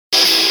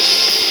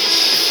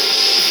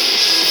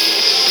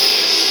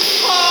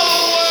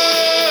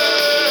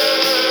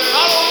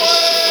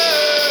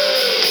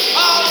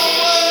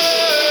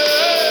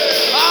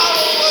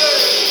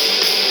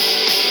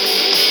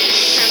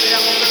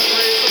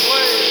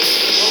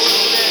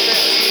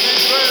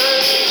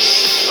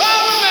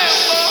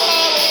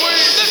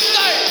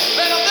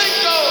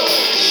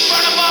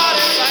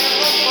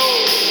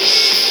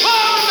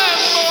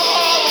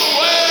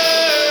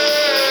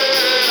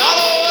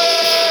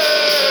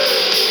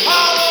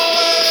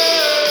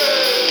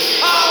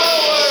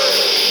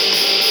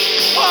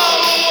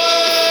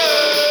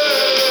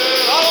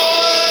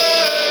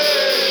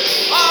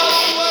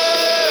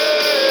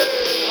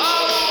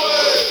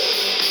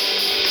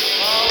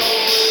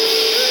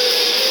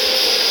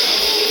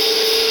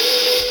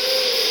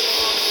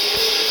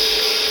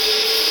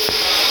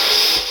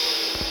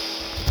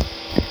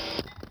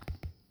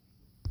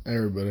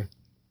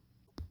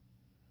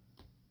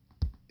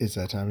It's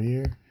that time of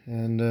year,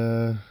 and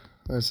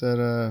like I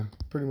said,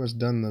 pretty much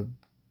done the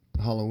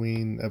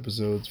Halloween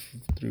episodes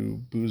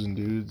through Booze and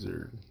Dudes,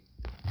 or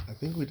I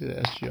think we did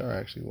SGR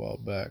actually a while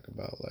back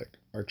about like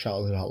our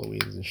childhood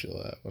Halloweens and shit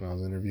like that when I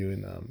was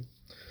interviewing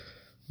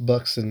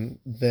Bucks and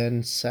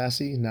then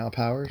Sassy, now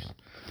Powers.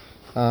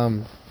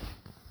 Um,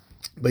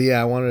 but yeah,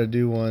 I wanted to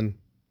do one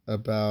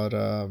about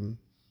uh,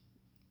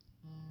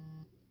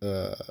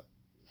 the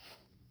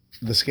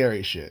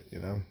scary shit,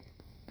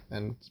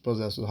 and suppose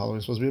that's what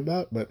Halloween's supposed to be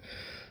about. But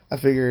I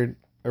figured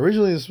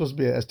originally it's supposed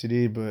to be a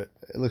STD, but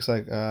it looks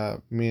like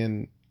me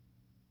and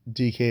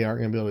DK aren't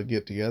gonna be able to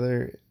get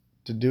together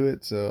to do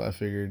it. So I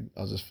figured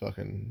I'll just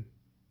fucking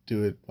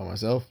do it by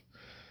myself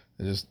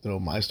and just throw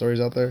my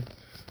stories out there.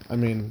 I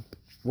mean,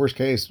 worst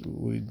case,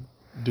 we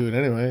do it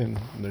anyway, and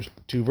there's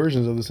two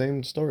versions of the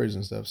same stories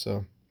and stuff.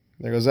 So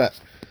there goes that.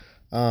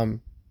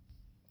 Um,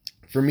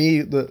 for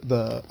me,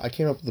 the I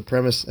came up with the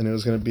premise, and it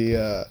was gonna be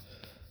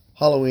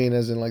Halloween,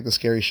 as in like the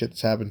scary shit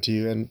that's happened to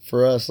you. And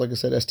for us, like I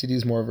said, STD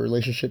is more of a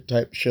relationship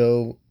type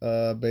show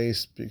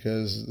based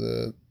because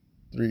the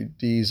three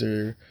Ds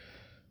are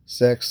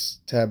sex,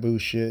 taboo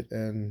shit,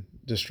 and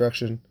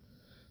destruction.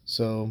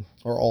 So,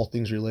 or all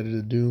things related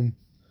to doom.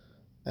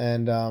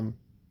 And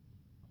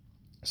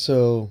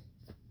so,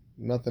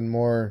 nothing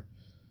more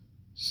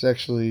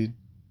sexually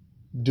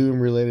doom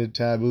related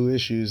taboo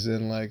issues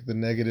than like the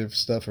negative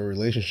stuff of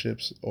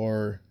relationships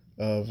or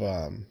of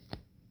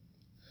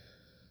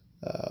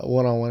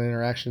one-on-one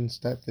interactions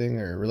type thing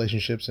or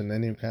relationships in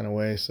any kind of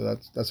way. So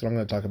that's what I'm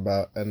going to talk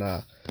about. And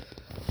off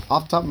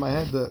the top of my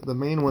head, the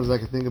main ones I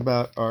can think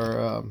about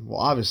are well,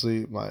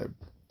 obviously my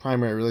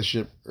primary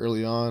relationship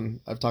early on.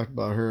 I've talked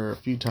about her a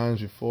few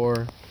times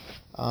before.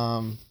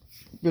 Been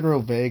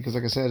real vague because,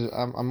 like I said,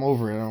 I'm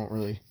over it. I don't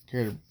really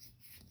care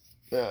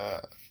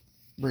to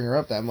bring her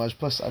up that much.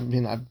 Plus, I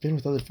mean, I've been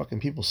with other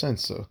fucking people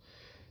since, so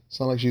it's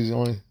not like she's the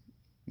only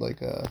like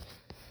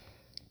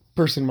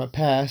person in my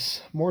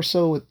past. More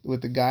so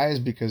with the guys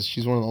because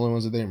she's one of the only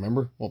ones that they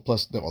remember. Well,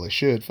 plus, well, they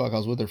should. Fuck, I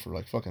was with her for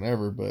like fucking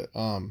ever. But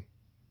from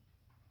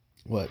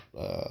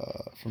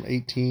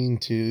 18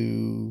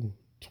 to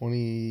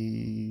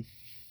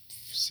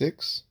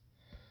 26.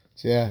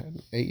 So yeah,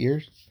 8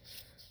 years.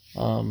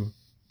 And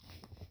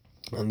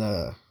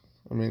I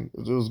mean,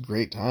 it was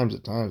great times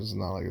at times. It's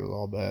not like it was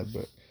all bad,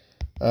 but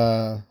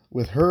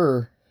with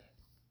her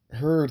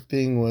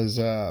thing was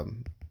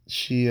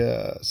she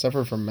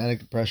suffered from manic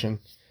depression.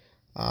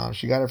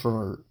 She got it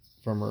from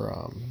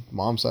her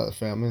mom's side of the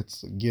family.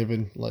 It's a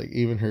given. Like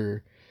even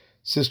her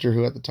sister,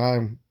 who at the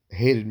time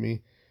hated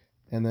me,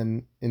 and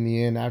then in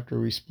the end, after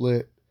we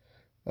split,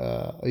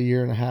 a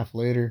year and a half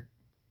later,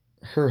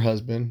 her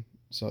husband,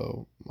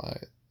 so my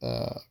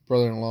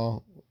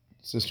brother-in-law,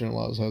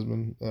 sister-in-law's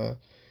husband,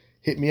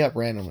 hit me up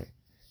randomly,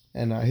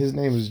 and his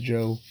name is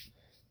Joe,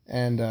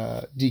 and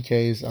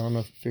DK's, I don't know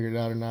if you figured it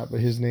out or not, but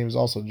his name is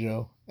also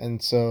Joe.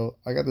 And so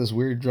I got this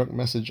weird drunk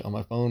message on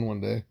my phone one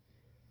day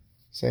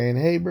saying,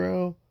 "Hey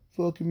bro,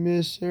 fucking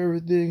miss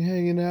everything,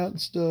 hanging out and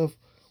stuff.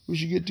 We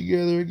should get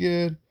together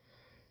again.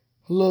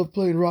 I love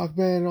playing Rock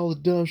Band and all the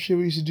dumb shit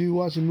we used to do,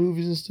 watching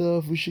movies and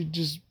stuff. We should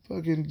just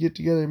fucking get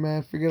together,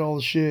 man. Forget all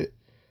the shit.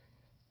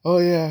 Oh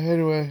yeah,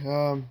 anyway,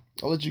 I'll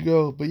let you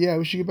go. But yeah,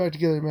 we should get back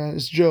together, man.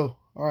 It's Joe.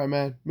 Alright,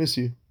 man. Miss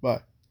you.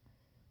 Bye."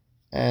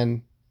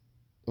 And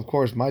of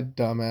course, my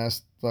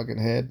dumbass fucking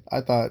head,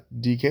 I thought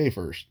DK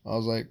first. I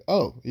was like,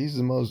 oh, he's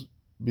the most,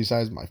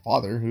 besides my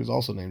father, who's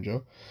also named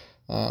Joe.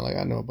 Like,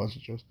 I know a bunch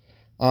of Joes.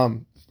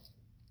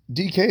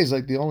 DK is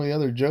like the only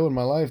other Joe in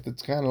my life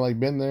that's kind of like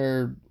been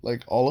there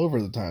like all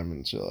over the time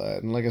and shit like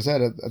that. And like I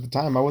said, at the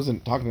time, I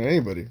wasn't talking to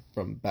anybody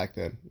from back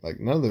then. Like,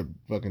 none of the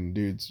fucking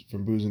dudes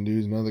from Booze and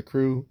Dudes, none of the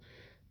crew,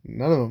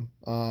 none of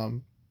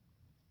them.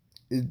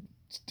 It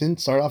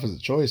didn't start off as a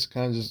choice. It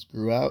kind of just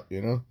grew out,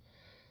 you know?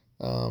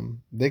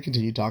 They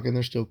continue talking.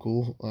 They're still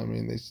cool. I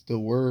mean, they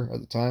still were at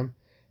the time.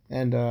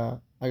 And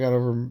I got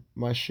over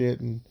my shit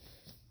and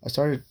I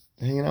started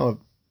hanging out with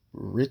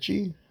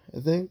Richie,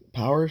 I think,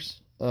 Powers,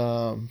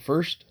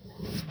 first.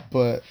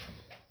 But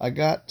I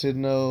got to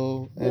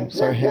know and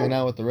started hanging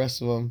out with the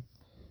rest of them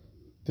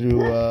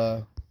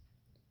through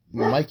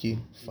Mikey.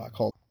 Fuck,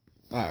 hold.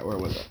 Alright, where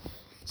was I?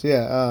 So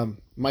yeah,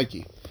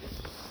 Mikey.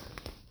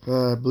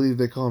 I believe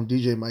they call him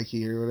DJ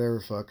Mikey or whatever.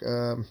 Fuck.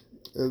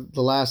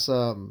 The last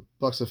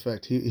Bucks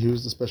Effect, he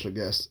was the special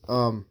guest.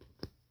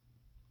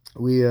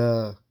 We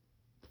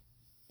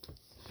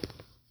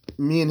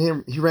me and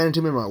him, he ran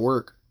into me at my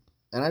work,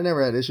 and I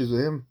never had issues with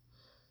him.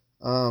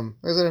 Like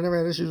I said, I never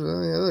had issues with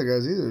any of the other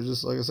guys either.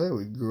 Just like I said,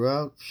 we grew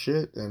out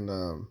shit,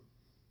 and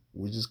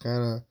we just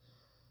kind of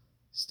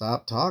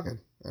stopped talking.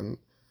 And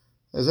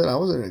like I said, I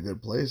wasn't in a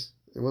good place.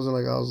 It wasn't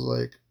like I was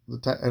like the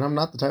type, and I'm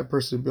not the type of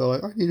person to be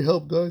like, I need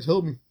help, guys,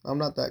 help me. I'm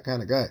not that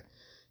kind of guy.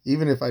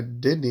 Even if I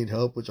did need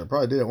help, which I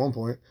probably did at one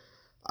point,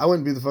 I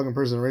wouldn't be the fucking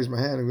person to raise my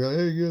hand and be like,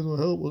 hey, you guys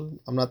want help? Well,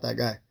 I'm not that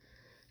guy.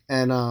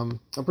 And I'm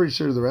pretty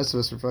sure the rest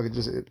of us are fucking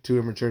just too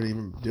immature to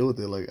even deal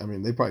with it. Like, I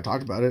mean, they probably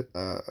talked about it,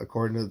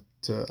 according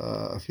to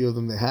a few of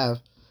them they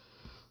have.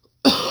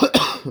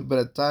 But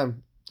at the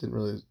time, didn't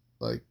really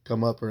like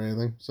come up or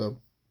anything. So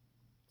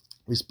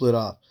we split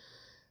off.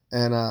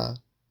 And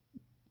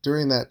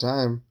during that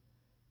time,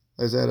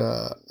 I said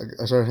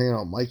I started hanging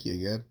out with Mikey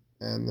again,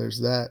 and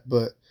there's that.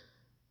 But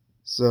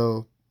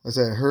so I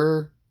said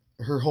her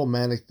whole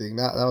manic thing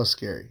that was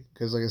scary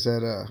because like I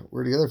said we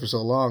were together for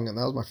so long, and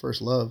that was my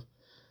first love.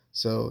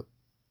 So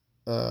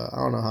I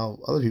don't know how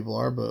other people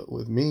are, but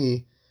with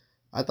me,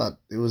 I thought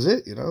it was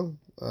it,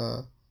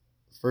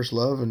 first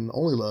love and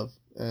only love,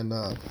 and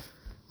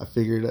I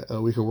figured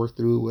we could work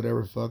through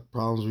whatever fuck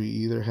problems we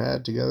either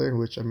had together.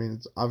 Which I mean,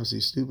 it's obviously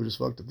stupid as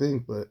fuck to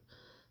think, but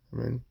I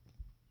mean,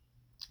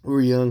 we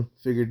were young,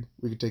 figured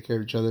we could take care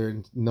of each other,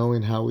 and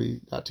knowing how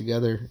we got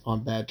together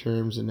on bad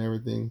terms and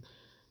everything,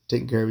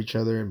 taking care of each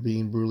other and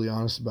being brutally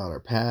honest about our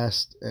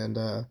past and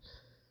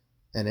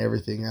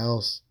everything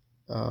else,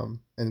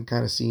 and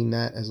kind of seeing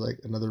that as like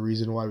another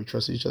reason why we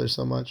trusted each other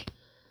so much,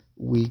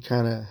 we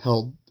kind of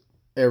held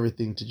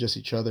everything to just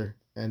each other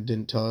and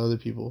didn't tell other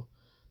people.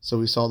 So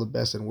we saw the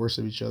best and worst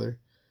of each other.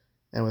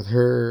 And with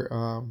her,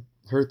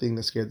 her thing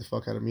that scared the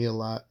fuck out of me a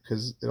lot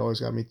because it always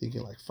got me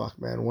thinking like, fuck,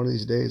 man, one of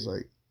these days,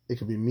 like it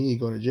could be me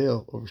going to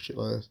jail over shit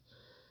like this.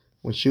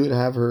 When she would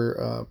have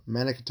her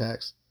manic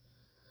attacks,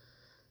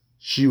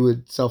 she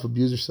would self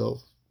abuse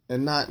herself.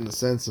 And not in the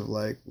sense of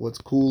like what's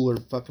cool or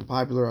fucking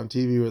popular on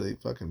TV where they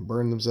fucking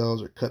burn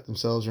themselves or cut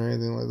themselves or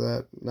anything like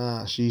that.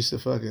 Nah, she used to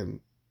fucking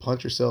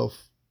punch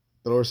herself,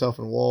 throw herself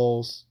in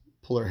walls,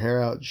 pull her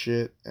hair out and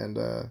shit. And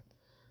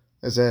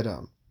I said,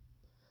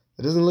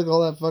 it doesn't look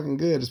all that fucking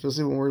good,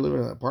 especially when we were living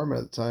in an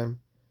apartment at the time.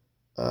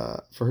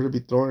 For her to be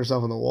throwing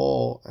herself on the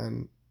wall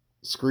and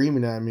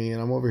screaming at me,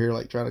 and I'm over here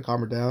like trying to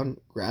calm her down,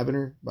 grabbing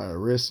her by her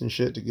wrists and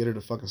shit to get her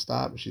to fucking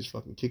stop, and she's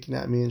fucking kicking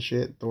at me and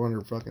shit, throwing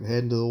her fucking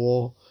head into the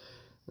wall,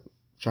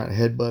 trying to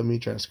headbutt me,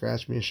 trying to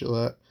scratch me and shit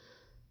like that.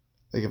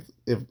 Like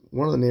if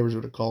one of the neighbors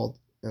would have called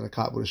and a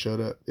cop would have showed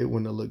up, it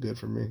wouldn't have looked good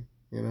for me,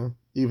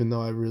 Even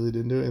though I really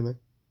didn't do anything.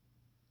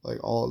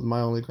 Like all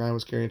my only crime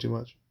was carrying too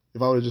much.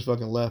 If I would have just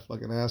fucking left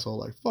like an asshole,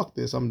 like fuck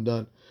this, I'm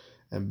done,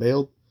 and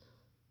bailed,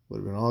 would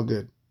have been all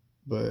good.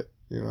 But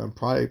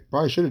I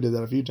probably should have did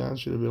that a few times.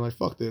 Should have been like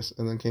fuck this,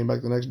 and then came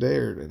back the next day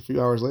or a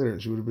few hours later,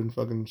 and she would have been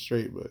fucking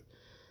straight. But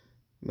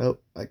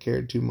nope, I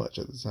cared too much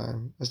at the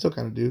time. I still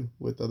kind of do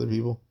with other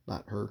people,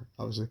 not her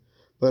obviously,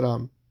 but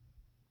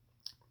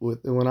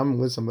when I'm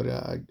with somebody,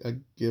 I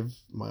give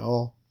my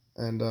all,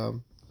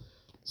 and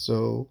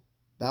so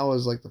that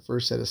was like the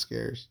first set of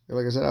scares.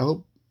 Like I said, I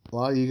hope a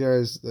lot of you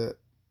guys that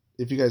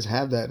if you guys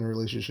have that in a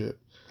relationship,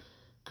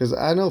 because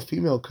I know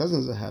female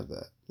cousins that have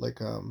that, like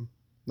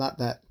not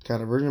that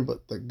kind of version,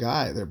 but the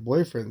guy, their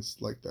boyfriend's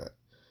like that.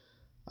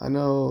 I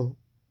know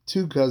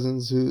two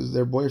cousins whose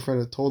their boyfriend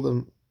had told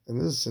them, and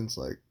this is since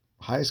like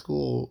high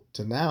school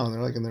to now, and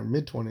they're like in their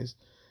mid-20s,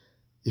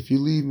 if you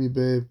leave me,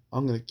 babe,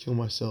 I'm gonna kill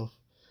myself.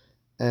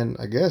 And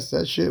I guess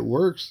that shit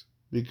works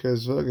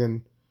because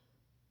fucking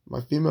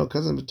my female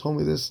cousin told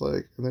me this,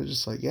 like, and they're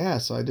just like, yeah,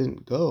 so I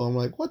didn't go. I'm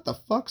like, what the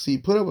fuck? So you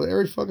put up with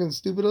every fucking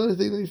stupid other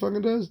thing that he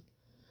fucking does?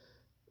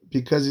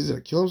 Because he's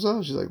gonna kill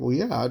himself? She's like, well,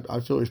 yeah, I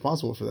feel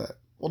responsible for that.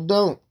 Well,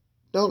 don't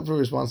feel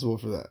responsible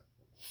for that.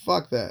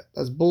 Fuck that.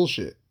 That's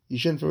bullshit. You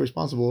shouldn't feel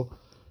responsible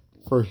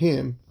for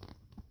him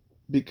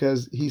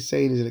because he's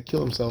saying he's gonna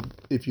kill himself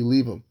if you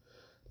leave him.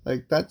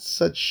 Like, that's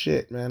such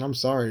shit, man. I'm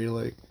sorry.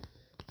 Like,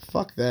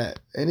 fuck that.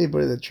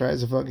 Anybody that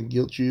tries to fucking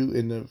guilt you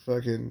into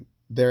fucking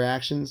their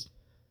actions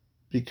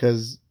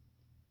because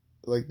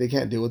like they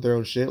can't deal with their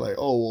own shit, like,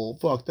 oh well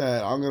fuck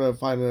that, I'm gonna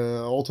find an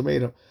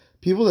ultimatum.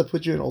 People that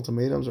put you in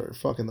ultimatums are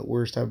fucking the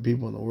worst type of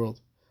people in the world.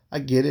 I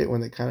get it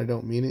when they kind of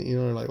don't mean it,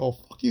 they're like, oh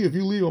fuck you, if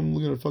you leave I'm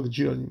gonna fucking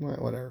cheat on you.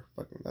 Whatever,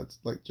 fucking, that's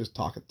like just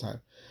talk at the time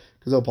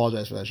because they'll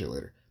apologize for that shit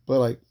later. But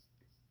like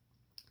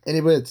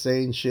anybody that's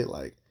saying shit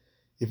like,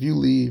 if you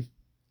leave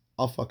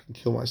I'll fucking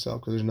kill myself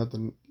because there's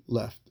nothing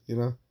left,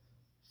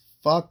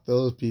 fuck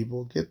those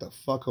people, get the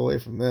fuck away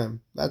from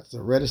them. That's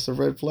the reddest of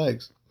red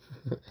flags.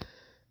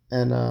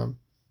 And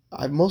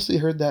I've mostly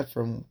heard that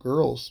from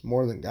girls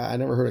more than guys. I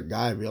never heard a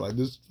guy be like,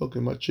 this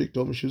fucking my chick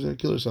told me she was gonna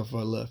kill herself if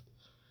I left.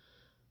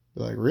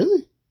 Be like,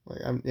 really?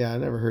 Like, I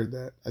never heard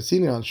that. I've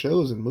seen it on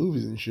shows and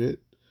movies and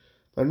shit,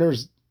 but I've never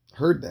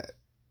heard that.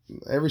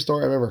 Every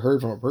story I've ever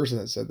heard from a person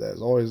that said that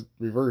is always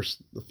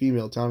reversed. The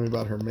female telling me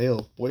about her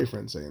male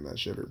boyfriend saying that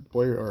shit, or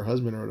boy or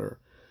husband or whatever.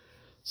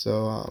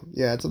 So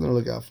yeah, it's something to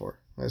look out for.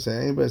 Like I say,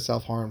 anybody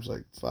self harms,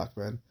 like fuck,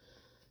 man,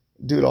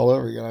 do it all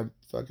over again. I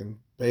fucking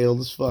bailed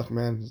as fuck,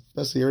 man.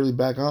 Especially early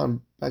back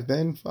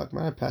then, fuck,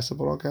 man, I passed up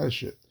on all kind of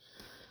shit.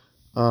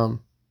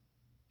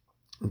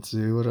 Let's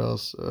see what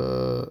else.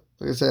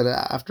 Like I said,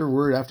 after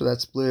that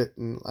split,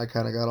 and I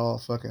kind of got all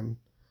fucking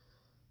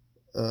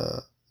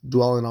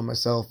dwelling on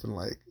myself and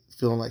like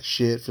feeling like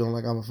shit, feeling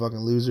like I'm a fucking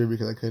loser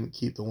because I couldn't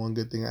keep the one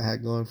good thing I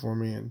had going for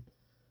me, and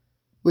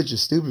which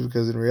is stupid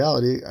because in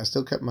reality, I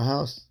still kept my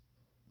house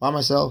by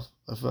myself.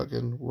 I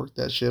fucking worked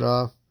that shit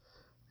off,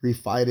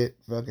 refight it,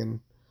 fucking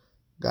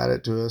got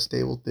it to a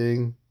stable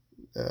thing,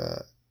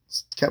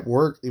 kept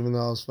work even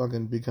though I was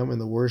fucking becoming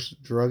the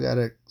worst drug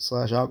addict /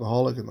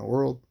 alcoholic in the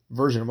world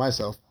version of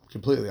myself.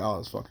 Completely, I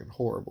was fucking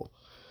horrible.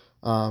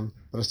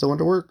 But I still went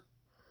to work.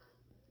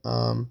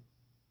 Um,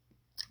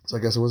 so I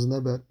guess it wasn't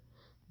that bad.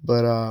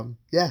 But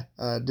yeah,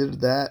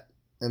 did that,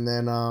 and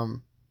then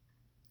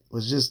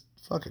was just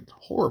fucking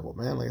horrible,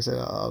 man. Like I said,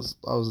 I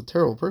was a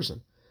terrible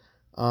person.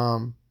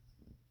 Um,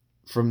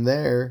 from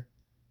there,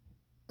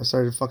 I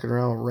started fucking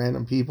around with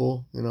random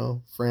people,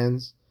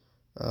 friends,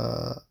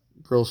 uh,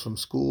 girls from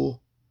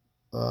school,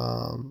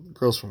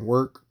 girls from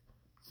work,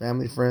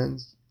 family,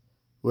 friends,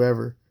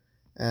 whoever.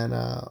 And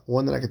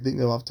one that I could think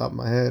of off the top of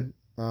my head,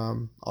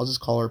 I'll just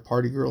call her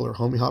party girl or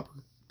homie hopper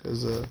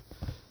because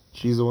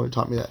she's the one who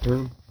taught me that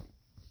term.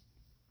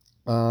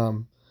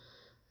 Um,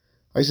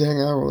 I used to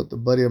hang out with a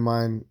buddy of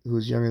mine who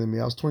was younger than me.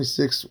 I was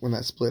 26 when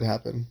that split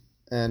happened.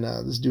 And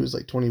this dude was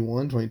like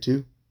 21,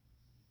 22.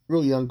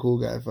 Real young, cool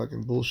guy,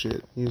 fucking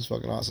bullshit. He was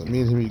fucking awesome.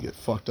 Me and him would get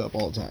fucked up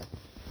all the time.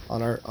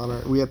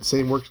 We had the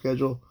same work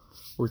schedule,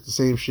 worked the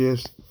same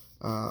shifts.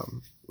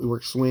 We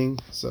worked swing,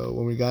 so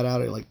when we got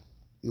out at like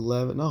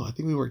 11, no, I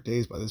think we worked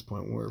days by this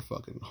point. When we were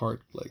fucking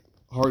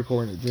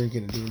hardcore into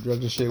drinking and doing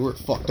drugs and shit. We were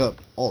fucked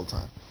up all the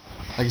time.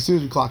 Like as soon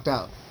as we clocked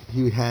out,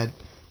 he had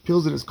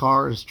pills in his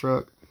car, in his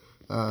truck.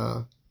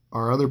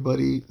 Our other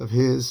buddy of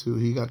his, who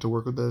he got to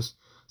work with us,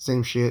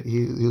 same shit.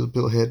 He was a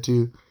pill head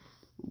too.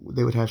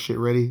 They would have shit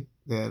ready.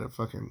 They had a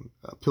fucking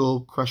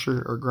pill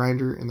crusher or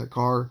grinder in their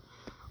car,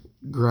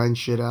 grind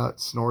shit out,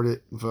 snort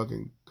it, and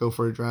fucking go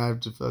for a drive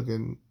to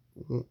fucking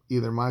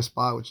either my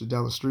spot, which is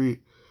down the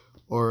street,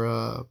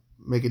 or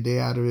make a day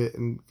out of it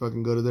and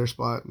fucking go to their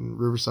spot in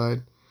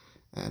Riverside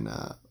and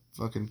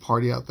fucking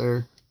party out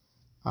there.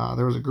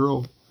 There was a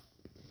girl,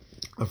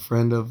 a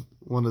friend of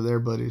one of their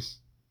buddies.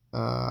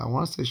 I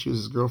want to say she was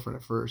his girlfriend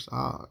at first.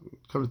 Come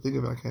to think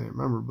of it, I can't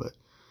remember, but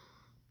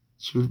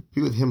she would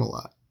be with him a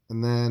lot.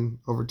 And then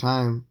over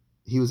time,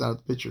 he was out of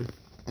the picture,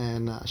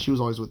 and she was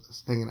always with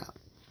us, hanging out.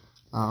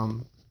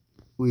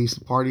 We used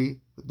to party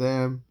with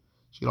them.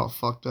 She'd all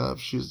fucked up.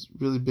 She was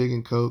really big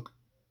in coke,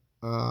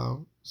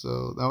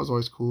 so that was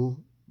always cool.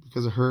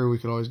 Because of her, we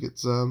could always get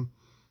some.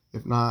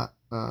 If not,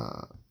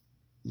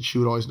 she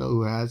would always know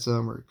who had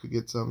some or could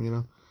get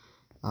some.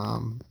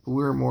 But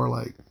we were more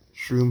like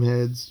shroom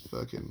heads,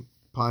 fucking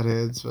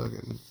potheads,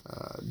 fucking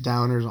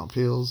downers on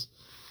pills,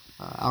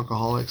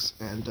 alcoholics,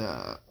 and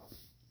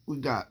we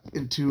got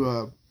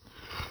into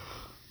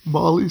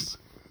mollies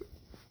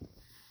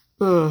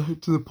to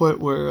the point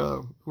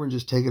where we're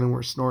just taking them,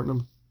 we're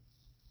snorting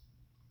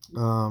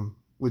them,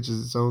 which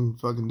is its own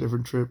fucking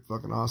different trip,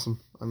 fucking awesome.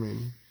 I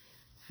mean,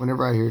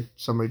 whenever I hear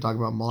somebody talk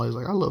about mollies,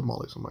 like I love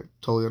mollies, I'm like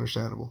totally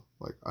understandable.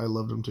 Like I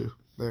loved them too.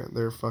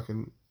 They're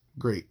fucking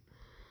great,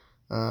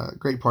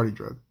 great party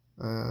drug,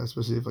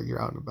 especially if like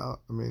you're out and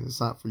about. I mean, it's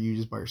not for you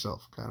just by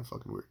yourself, kind of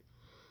fucking weird.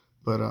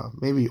 But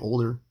maybe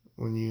older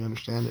when you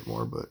understand it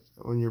more. But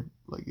when you're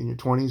like in your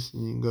 20s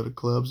and you can go to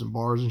clubs and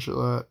bars and shit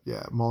like that,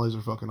 yeah, mollies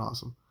are fucking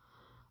awesome.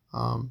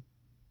 Um,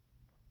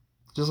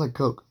 just like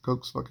Coke.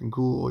 Coke's fucking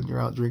cool when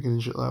you're out drinking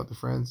and shit like that with the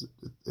friends.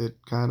 It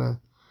kind of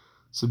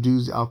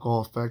subdues the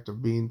alcohol effect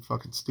of being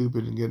fucking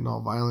stupid and getting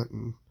all violent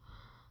and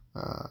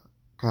uh,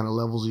 kind of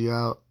levels you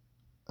out.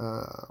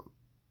 Uh,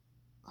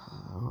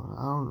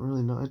 I don't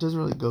really know. It doesn't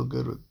really go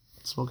good with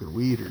smoking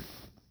weed or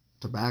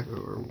tobacco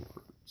or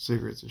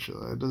cigarettes and shit.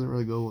 It doesn't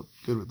really go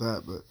good with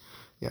that. But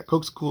yeah,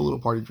 Coke's a cool little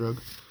party drug.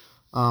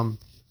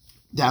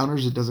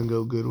 Downers, it doesn't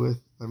go good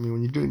with. I mean,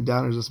 when you're doing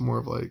downers, it's more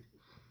of like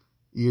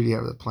you already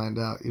have it planned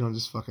out. You don't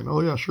just fucking,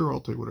 oh yeah, sure,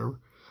 I'll take whatever.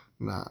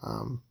 Nah,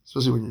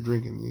 especially when you're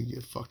drinking, you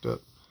get fucked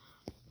up.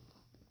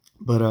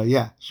 But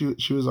yeah,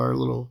 she was our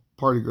little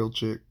party girl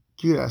chick,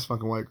 cute ass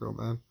fucking white girl,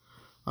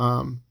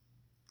 man.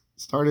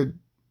 Started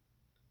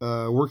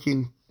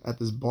working at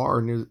this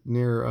bar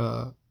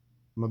near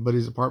my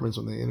buddy's apartments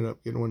when they ended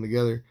up getting one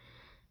together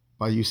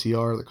by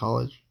UCR, the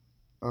college.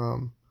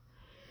 While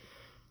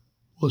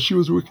she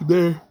was working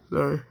there,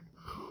 sorry.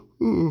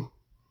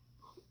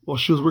 While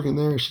she was working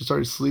there, she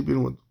started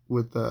sleeping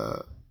with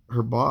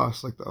her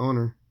boss, like the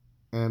owner,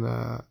 and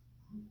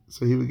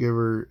so he would give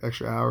her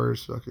extra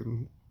hours,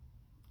 fucking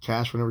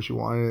cash whenever she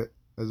wanted it,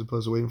 as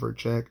opposed to waiting for a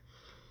check.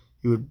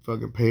 He would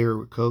fucking pay her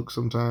with coke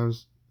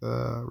sometimes.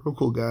 Real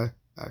cool guy,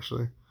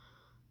 actually.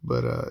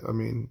 But I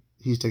mean,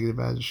 he's taking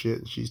advantage of shit,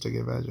 and she's taking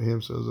advantage of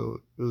him. So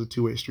it was a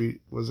two-way street.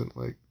 It wasn't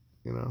like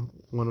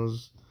one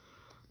was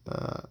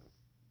uh,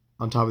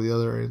 on top of the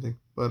other or anything.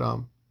 But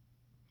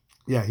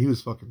yeah, he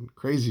was fucking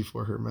crazy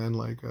for her, man.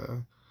 Like I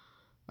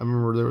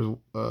remember there was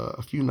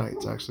a few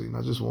nights actually,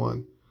 not just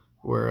one,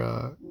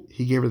 where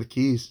he gave her the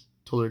keys,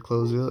 told her to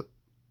close it up,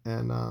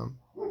 and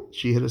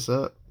she hit us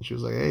up. And she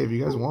was like, "Hey, if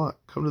you guys want,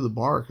 come to the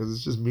bar because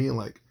it's just me and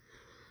like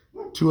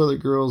two other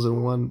girls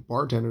and one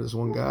bartender. This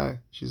one guy.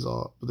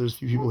 But there's a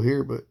few people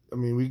here. But I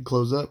mean, we can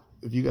close up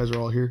if you guys are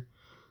all here."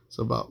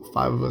 So about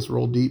 5 of us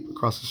roll deep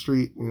across the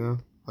street.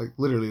 Like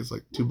literally, it's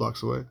like 2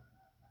 blocks away,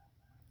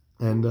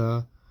 and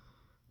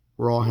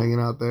we're all hanging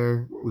out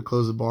there. We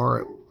close the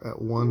bar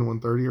at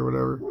 1:30 or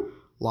whatever.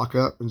 Lock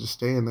up and just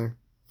stay in there,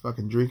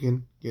 fucking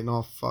drinking, getting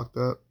all fucked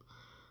up.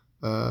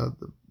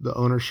 The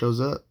owner shows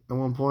up at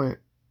one point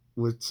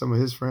with some of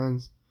his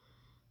friends.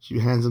 She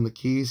hands him the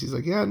keys. He's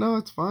like, yeah, no,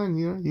 it's fine.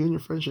 You know, you and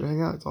your friend should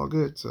hang out. It's all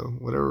good. So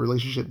whatever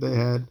relationship they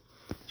had,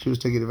 she was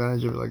taking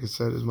advantage of it, like I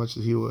said, as much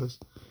as he was.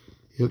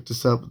 He hooked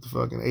us up with the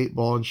fucking 8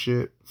 ball and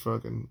shit.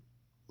 Fucking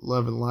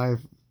loving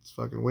life. It's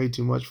fucking way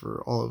too much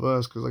for all of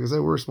us. Because like I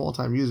said, we're small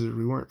time users.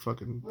 We weren't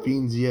fucking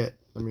fiends yet.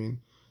 I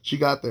mean, she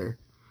got there.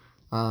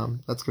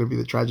 That's gonna be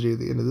the tragedy at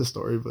the end of this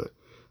story. But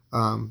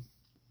um,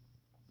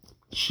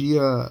 she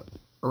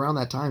around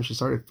that time she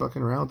started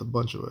fucking around with a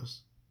bunch of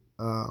us.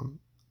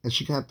 And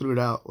she kind of threw it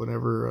out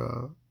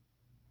whenever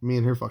me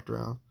and her fucked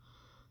around.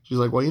 She's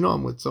like, well, you know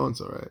I'm with so and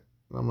so, right?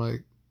 And I'm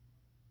like,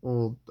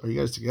 well, are you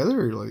guys together?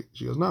 Or like,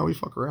 she goes, no, we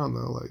fuck around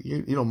though. Like,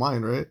 you don't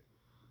mind, right?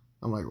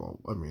 I'm like, well,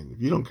 I mean,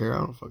 if you don't care, I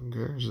don't fucking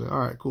care. She's like, all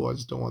right, cool. I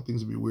just don't want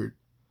things to be weird.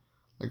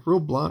 Like,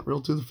 real blunt,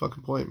 real to the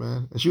fucking point,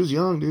 man. And she was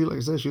young, dude. Like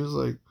I said, she was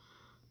like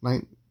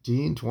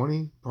 19,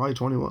 20, probably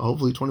 21,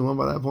 hopefully 21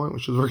 by that point when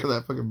she was working at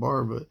that fucking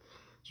bar, but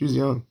she was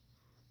young.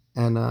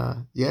 And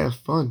yeah,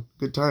 fun,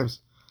 good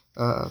times.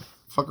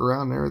 Fuck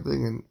around and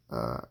everything.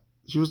 And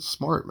she was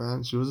smart,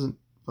 man. She wasn't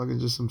fucking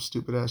just some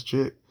stupid ass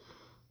chick.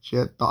 She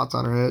had thoughts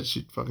on her head.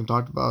 She fucking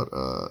talked about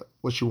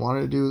what she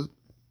wanted to do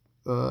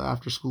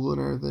after school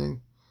and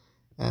everything.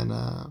 And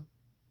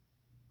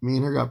me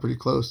and her got pretty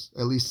close,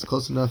 at least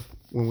close enough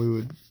when we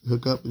would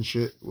hook up and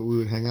shit, when we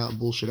would hang out and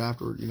bullshit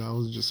afterward. You know, I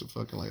was just a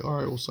fucking like, all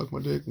right, we'll suck my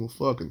dick and we'll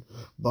fucking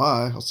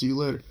bye. I'll see you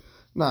later.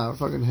 Nah, I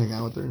fucking hang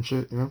out with her and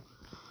shit, you know.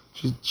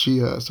 She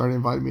started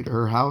inviting me to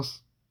her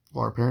house,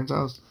 or our parents'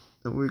 house,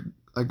 and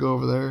I go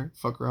over there,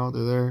 fuck around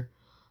with her there.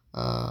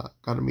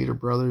 Got to meet her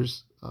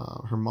brothers,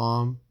 her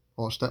mom,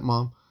 or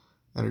stepmom,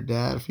 and her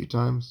dad a few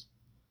times.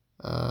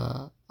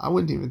 I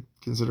wouldn't even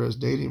consider us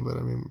dating, but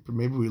I mean,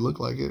 maybe we looked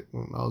like it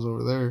when I was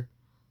over there.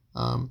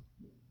 Um,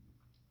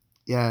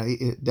 yeah,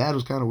 dad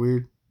was kind of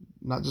weird,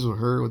 not just with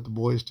her, with the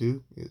boys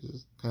too. He was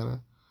just kind of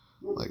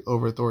like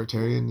over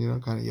authoritarian, you know,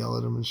 kind of yell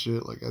at him and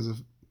shit, like as if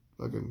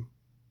fucking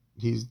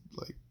he's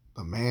like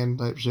a man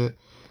type shit.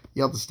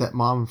 Yelled at the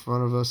stepmom in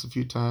front of us a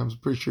few times.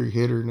 Pretty sure he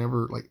hit her,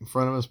 never like in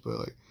front of us, but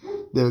like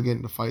they would get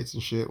into fights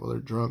and shit while they're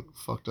drunk,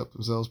 fucked up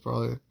themselves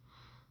probably.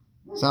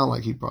 Sound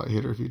like he probably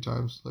hit her a few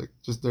times. Like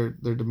just their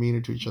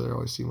demeanor to each other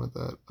always seemed like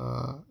that.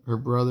 Her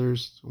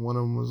brothers, one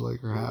of them was like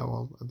her half.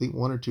 Well, I think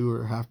one or two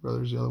are half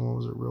brothers. The other one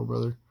was her real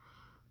brother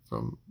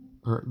from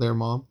their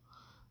mom.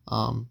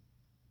 Um,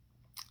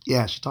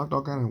 yeah, she talked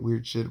all kind of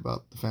weird shit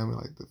about the family,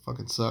 like the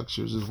fucking sucks.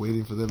 She was just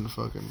waiting for them to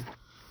fucking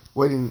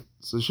waiting.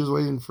 So she was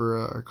waiting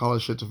for her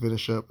college shit to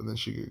finish up, and then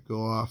she could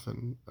go off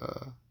and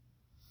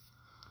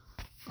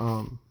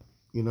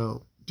you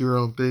know, do her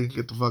own thing,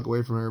 get the fuck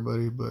away from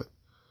everybody. But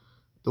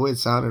the way it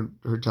sounded,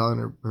 her telling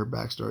her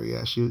backstory,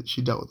 yeah,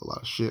 she dealt with a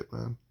lot of shit,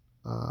 man.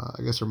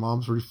 I guess her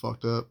mom's pretty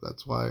fucked up.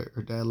 That's why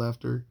her dad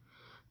left her,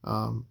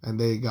 and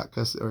they got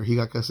custody, or he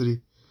got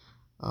custody.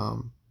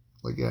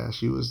 Like yeah,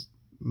 she was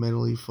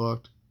mentally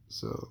fucked.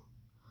 So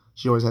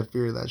she always had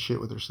fear of that shit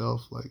with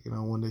herself. Like you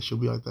know, one day she'll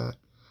be like that.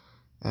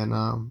 And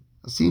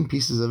I've seen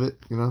pieces of it.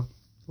 You know,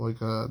 like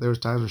there was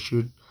times where she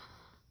would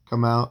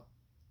come out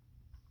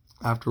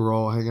after we're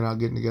all hanging out,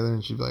 getting together,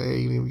 and she'd be like, "Hey,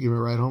 you need to give me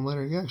a ride home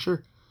later?" Yeah,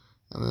 sure.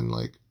 And then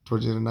like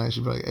towards the end of the night,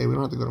 she'd be like, "Hey, we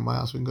don't have to go to my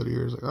house. We can go to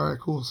yours." Like, all right,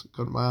 cool. So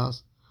come to my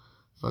house.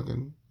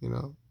 Fucking, you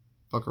know,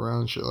 fuck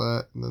around and shit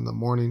like that. And then in the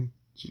morning,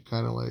 she'd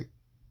kind of like,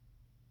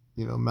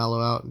 you know, mellow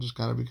out and just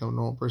kind of become a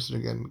normal person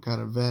again and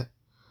kind of vent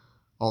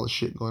all the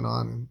shit going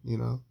on and, you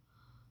know,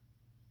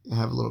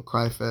 have a little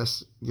cry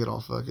fest, get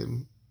all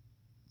fucking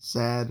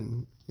sad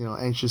and, you know,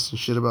 anxious and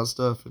shit about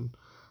stuff. And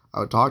I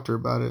would talk to her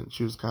about it and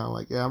she was kind of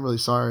like, yeah, I'm really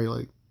sorry.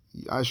 Like,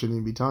 I shouldn't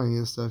even be telling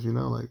you this stuff, you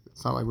know? Like,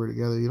 it's not like we're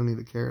together. You don't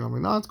need to care. And I'm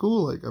like, no, it's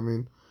cool. Like, I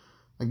mean,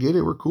 I get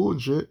it. We're cool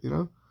and shit, you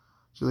know?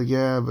 She's like,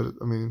 yeah, but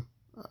I mean,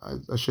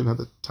 I shouldn't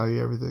have to tell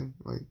you everything.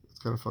 Like, it's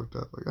kind of fucked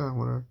up. Like,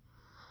 whatever.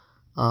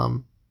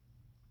 Um,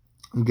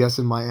 I'm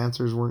guessing my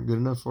answers weren't good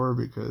enough for her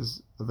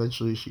because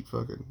eventually she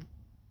fucking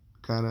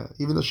kind of,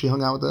 even though she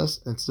hung out with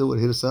us and still would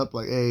hit us up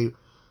like, hey,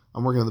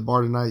 I'm working at the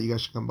bar tonight. You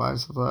guys should come by and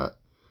stuff like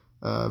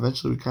that.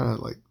 Eventually we kind of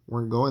like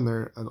weren't going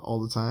there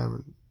all the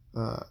time.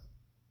 And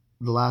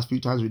the last few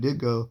times we did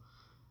go,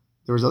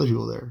 there was other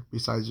people there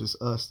besides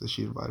just us that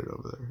she invited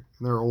over there.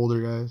 And they were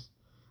older guys.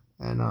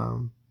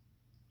 And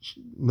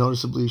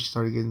noticeably she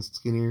started getting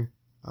skinnier.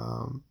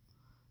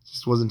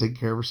 Just wasn't taking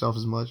care of herself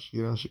as much.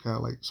 You know, she kind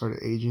of like started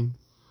aging.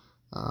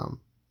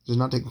 Just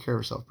not taking care of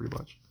herself pretty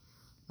much.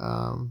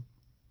 Fuck,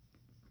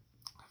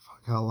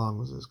 how long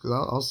was this? Because I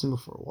was single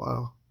for a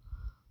while.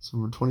 So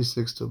from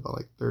 26 to about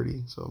like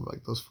 30. So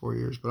like those 4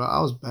 years. But I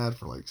was bad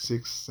for like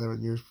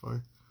 6-7 years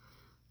probably.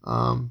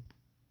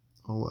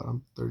 What,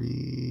 I'm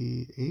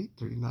 38,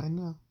 39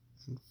 now.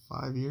 In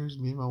 5 years,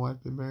 me and my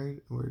wife been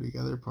married. And we were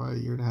together probably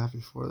a year and a half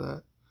before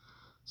that.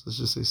 So let's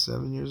just say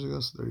 7 years ago,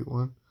 so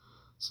 31.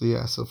 So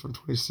yeah, so from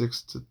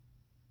 26 to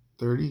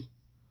 30,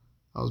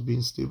 I was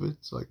being stupid.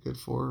 So like good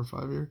 4 or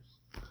 5 years.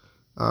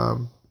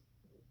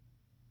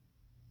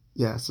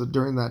 Yeah, so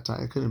during that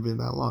time, it couldn't have been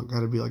that long.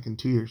 Got to be like in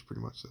 2 years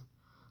pretty much.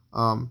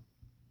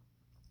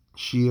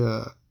 She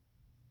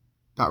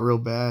got real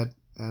bad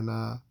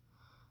and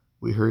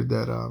we heard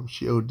that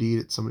she OD'd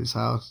at somebody's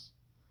house.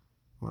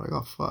 We're like,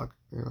 oh fuck,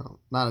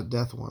 not a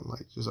death one,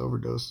 like just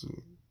overdosed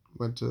and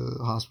went to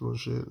the hospital and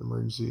shit,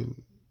 emergency,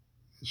 and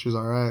she was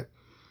all right.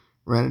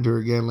 Ran into her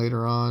again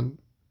later on.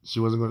 She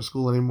wasn't going to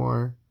school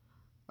anymore.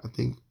 I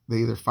think they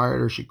either fired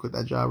her, she quit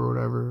that job or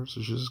whatever.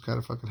 So she was just kind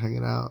of fucking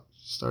hanging out.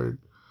 She started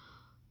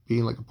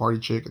being like a party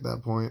chick at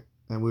that point,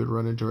 and we would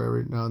run into her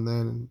every now and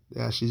then. And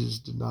yeah, she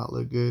just did not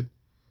look good.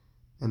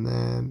 And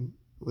then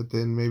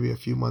within maybe a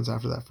few months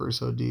after that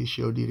first OD,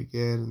 she OD'd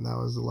again, and that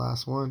was the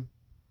last one.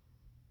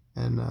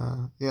 And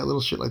yeah,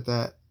 little shit like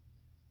that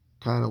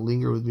kind of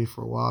lingered with me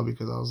for a while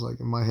because I was like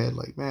in my head,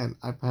 like, man,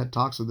 I've had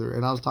talks with her,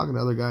 and I was talking to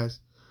other guys,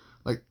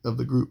 like of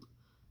the group,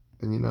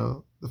 and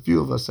the few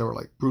of us that were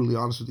like brutally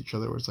honest with each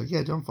other, where it's like, yeah,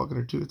 dude, I'm fucking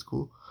her too, it's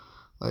cool.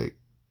 Like,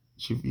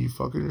 you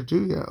fucking her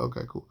too? Yeah,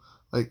 okay, cool.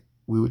 Like,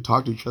 we would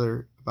talk to each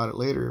other about it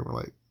later, and we're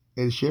like,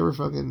 hey, did she ever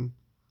fucking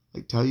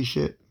like tell you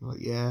shit? I'm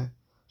like, yeah.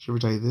 She ever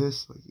tell you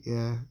this? Like,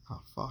 yeah.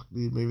 Oh fuck,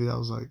 dude. Maybe that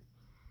was like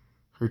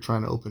her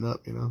trying to open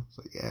up. It's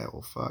like, yeah,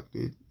 well, fuck,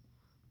 dude.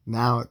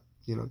 Now it,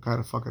 kind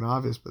of fucking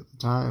obvious, but at the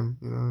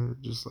time,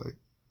 just like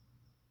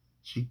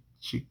she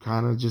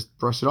kind of just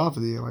brushed it off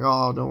with you, like,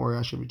 oh, don't worry,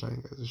 I shouldn't be telling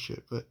you guys this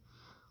shit. But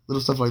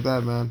little stuff like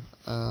that, man.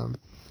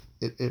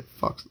 It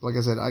fucks. Like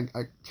I said,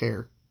 I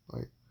care.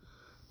 Like,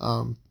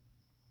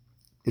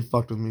 it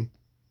fucked with me.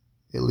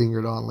 It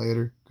lingered on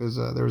later because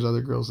there was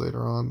other girls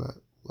later on that,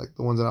 like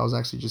the ones that I was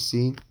actually just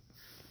seeing,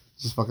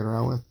 just fucking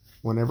around with.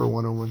 Whenever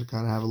one of them would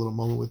kind of have a little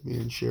moment with me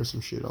and share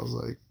some shit, I was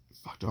like,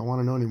 fuck, do I want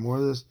to know any more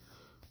of this?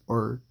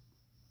 Or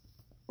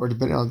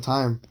depending on the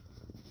time,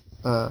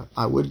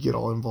 I would get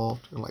all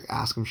involved and like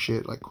ask them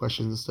shit, like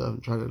questions and stuff,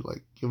 and try to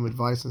like give them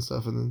advice and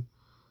stuff. And then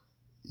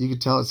you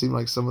could tell it seemed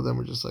like some of them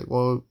were just like,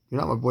 well, you're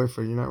not my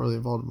boyfriend, you're not really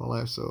involved in my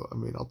life, so I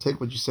mean, I'll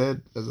take what you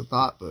said as a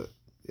thought, but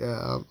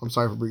yeah, I'm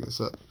sorry for bringing this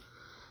up.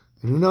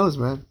 And who knows,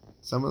 man?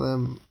 Some of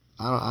them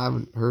I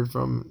haven't heard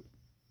from.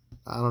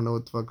 I don't know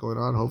what the fuck going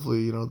on.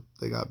 Hopefully,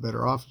 they got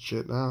better off and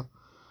shit now.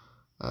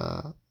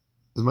 Uh,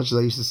 as much as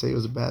I used to say it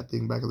was a bad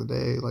thing back in the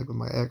day, like with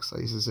my ex, I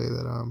used to say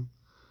that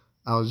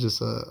I was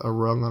just a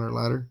rung on her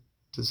ladder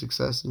to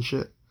success and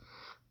shit.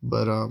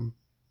 But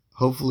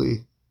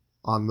hopefully,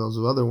 on those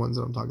other ones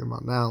that I'm talking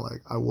about now,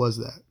 like I was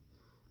that.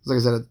 'Cause like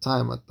I said at the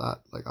time, I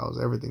thought like I was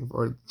everything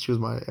for her. She was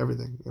my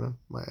everything,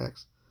 my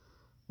ex,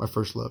 my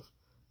first love,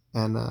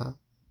 and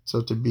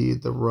so to be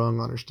the rung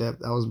on her step,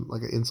 that was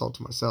like an insult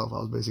to myself. I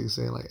was basically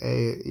saying like,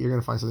 hey, you're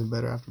gonna find something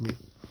better after me,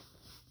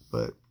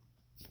 but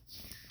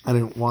I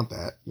didn't want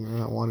that.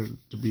 I wanted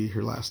to be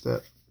her last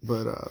step.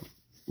 But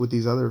with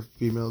these other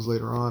females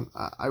later on,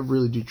 I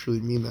really do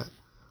truly mean that.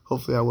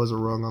 Hopefully, I was a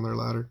rung on their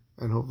ladder,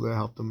 and hopefully, I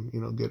helped them,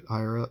 get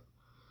higher up,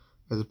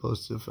 as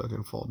opposed to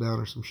fucking fall down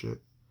or some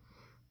shit.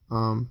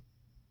 And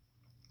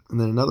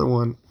then another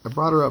one, I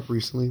brought her up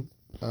recently,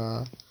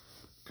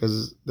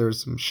 because there was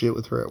some shit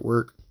with her at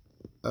work.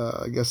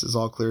 I guess it's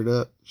all cleared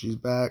up. She's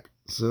back.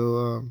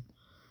 So,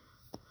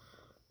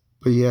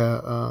 but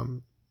yeah,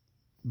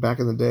 back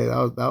in the day,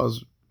 that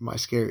was my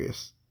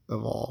scariest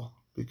of all,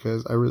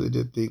 because I really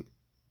did think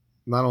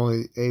not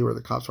only were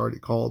the cops already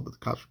called, but the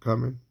cops were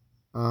coming.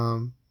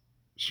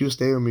 She was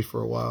staying with me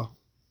for a while.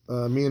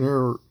 Me and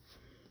her were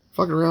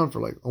fucking around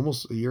for like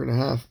almost a year and a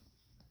half.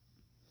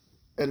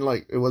 And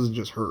like, it wasn't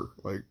just her,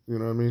 like, you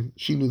know what I mean?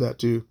 She knew that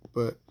too,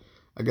 but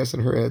I guess in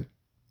her head,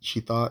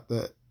 she thought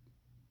that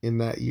in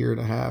that year and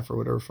a half or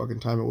whatever fucking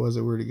time it was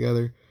that we were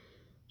together,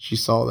 she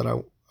saw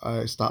that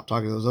I stopped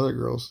talking to those other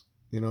girls,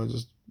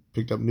 just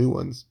picked up new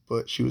ones,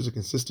 but she was a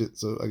consistent,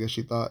 so I guess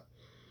she thought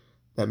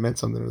that meant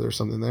something or there's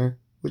something there,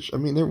 which, I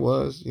mean, there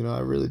was, I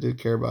really did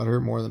care about her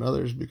more than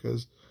others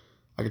because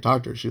I could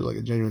talk to her. She was like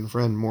a genuine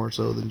friend more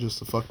so than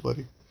just a fuck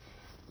buddy.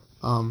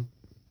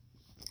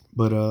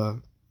 But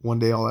one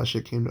day all that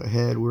shit came to a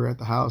head. We were at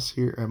the house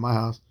here, at my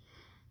house,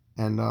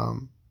 and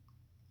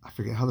I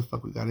forget how the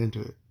fuck we got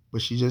into it,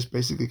 but she just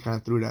basically kind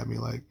of threw it at me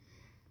like,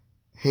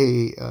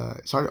 hey,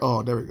 it started,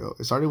 oh, there we go.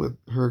 It started with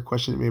her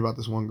questioning me about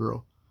this one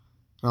girl.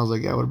 And I was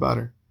like, yeah, what about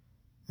her?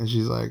 And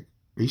she's like,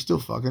 are you still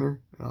fucking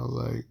her? And I was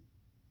like,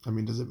 I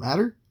mean, does it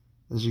matter?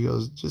 And she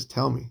goes, just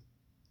tell me,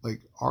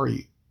 like, are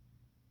you?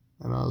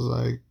 And I was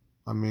like,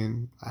 I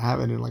mean, I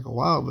haven't in like a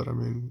while, but I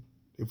mean,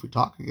 if we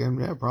talk again,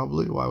 yeah,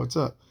 probably. Why, what's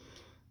up?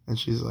 And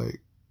she's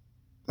like,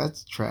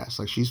 that's trash.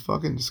 Like, she's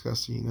fucking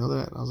disgusting. You know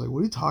that? And I was like, what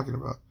are you talking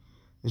about?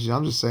 And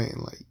I'm just saying,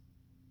 like,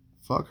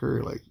 fuck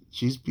her. Like,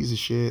 she's a piece of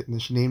shit. And then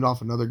she named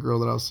off another girl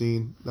that I was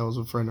seeing that was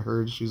a friend of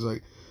hers. She's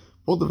like,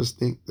 both of us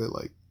think that,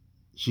 like,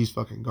 she's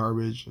fucking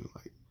garbage and,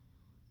 like,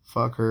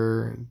 fuck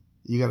her. And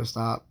you got to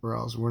stop or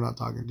else we're not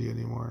talking to you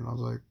anymore. And I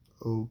was like,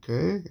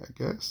 okay, I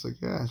guess. Like,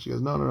 yeah. And she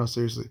goes, no,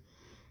 seriously.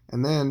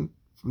 And then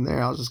from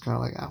there, I was just kind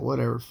of like,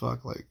 whatever,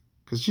 fuck. Like,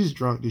 because she's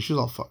drunk, dude. She was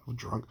all fucking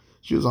drunk.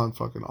 She was on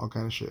fucking all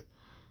kind of shit.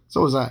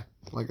 So was I.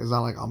 Like, it's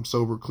not like I'm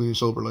sober, clean,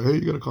 sober. Like, hey,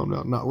 you got to calm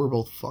down. No, we're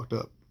both fucked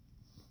up.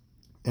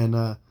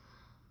 And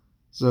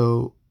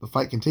so the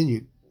fight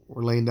continued.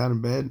 We're laying down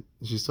in bed,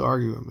 and she's still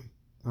arguing with me.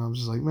 And I'm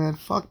just like, man,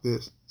 fuck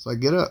this. So I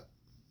get up.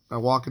 I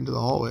walk into the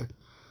hallway.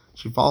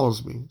 She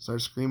follows me,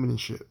 starts screaming and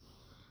shit.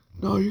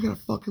 no, you gotta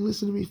fucking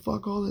listen to me.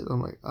 Fuck all this.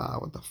 I'm like,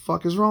 what the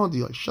fuck is wrong with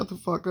you? Like, shut the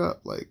fuck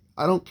up. Like,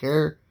 I don't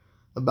care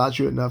about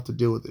you enough to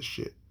deal with this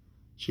shit.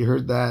 She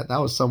heard that. That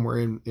was somewhere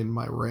in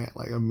my rant,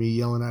 like of me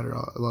yelling at her.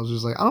 I was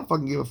just like, I don't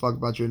fucking give a fuck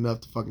about you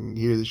enough to fucking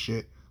hear this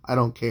shit. I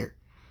don't care.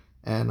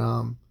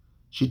 And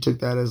she took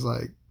that as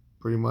like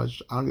pretty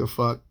much, I don't give a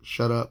fuck.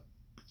 Shut up.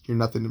 You're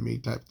nothing to me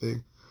type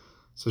thing.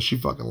 So she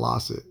fucking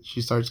lost it.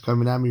 She starts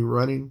coming at me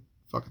running,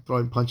 fucking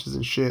throwing punches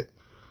and shit.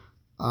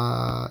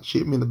 She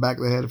hit me in the back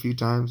of the head a few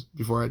times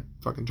before I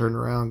fucking turned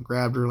around,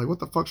 grabbed her, like, what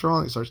the fuck's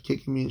wrong? She starts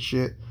kicking me and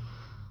shit.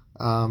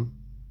 Um,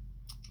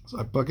 so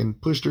I fucking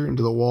pushed her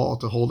into the wall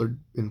to hold her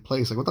in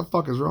place. Like, what the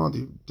fuck is wrong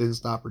with you? Didn't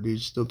stop her, dude.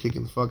 She's still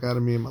kicking the fuck out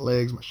of me in my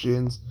legs, my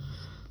shins.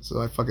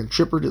 So I fucking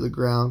trip her to the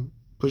ground,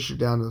 push her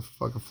down to the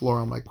fucking floor.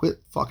 I'm like,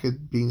 quit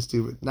fucking being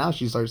stupid. Now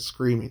she starts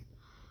screaming,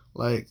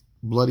 like,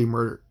 bloody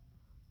murder.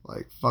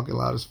 Like, fucking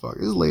loud as fuck.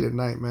 This is late at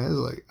night, man. This is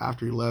like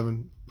after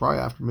 11, probably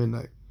after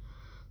midnight.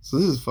 So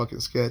this is fucking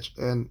sketch.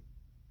 And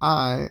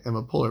I am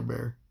a polar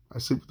bear. I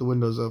sleep with the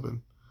windows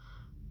open.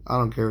 I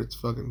don't care if it's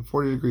fucking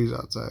 40 degrees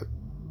outside.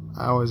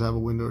 I always have a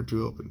window or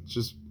two open. It's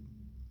just,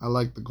 I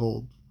like the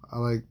cold.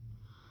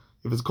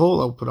 If it's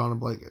cold, I'll put on a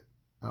blanket.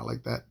 I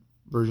like that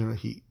version of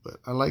heat. But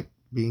I like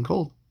being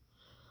cold.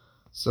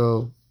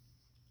 So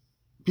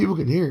people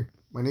can hear.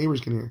 My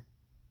neighbors can hear.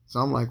 So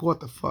I'm like, what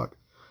the fuck?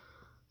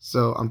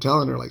 So I'm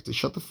telling her, like, to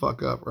shut the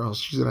fuck up or else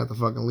she's going to have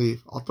to fucking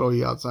leave. I'll throw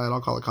you outside. I'll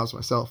call the cops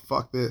myself.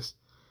 Fuck this.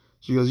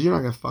 She goes, you're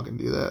not going to fucking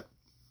do that.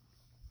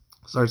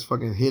 Starts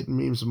fucking hitting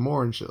me some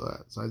more and shit like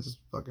that. So I just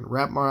fucking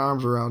wrap my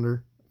arms around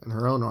her and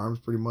her own arms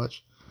pretty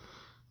much.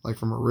 Like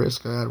from her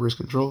wrist. I had wrist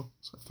control.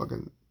 So I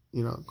fucking,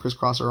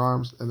 crisscross her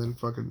arms and then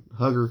fucking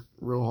hug her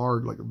real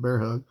hard like a bear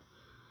hug.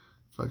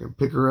 Fucking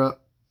pick her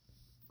up.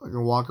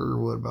 Fucking walk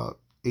her, about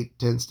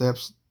 8-10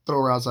 steps.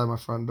 Throw her outside my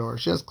front door.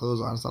 She has clothes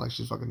on. It's not like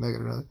she's fucking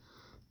naked or nothing.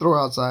 Throw her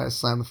outside,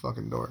 slam the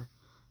fucking door.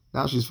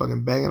 Now she's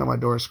fucking banging on my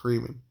door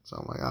screaming. So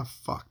I'm like,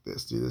 fuck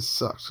this, dude. This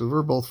sucks. So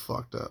we're both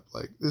fucked up.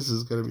 Like, this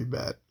is going to be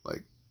bad.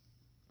 Like,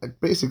 I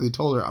basically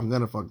told her I'm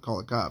going to fucking call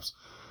the cops.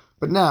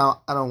 But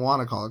now I don't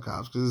want to call the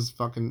cops because this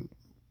fucking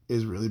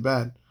is really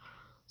bad.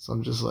 So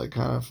I'm just like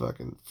kind of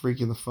fucking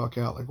freaking the fuck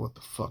out. Like, what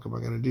the fuck am I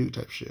going to do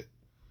type shit.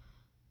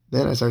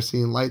 Then I start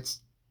seeing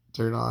lights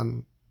turn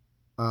on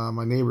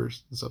my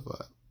neighbors and stuff like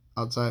that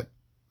outside.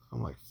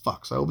 I'm like,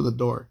 fuck. So I open the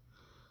door.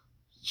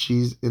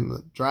 She's in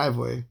the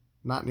driveway,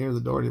 not near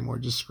the door anymore,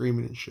 just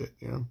screaming and shit,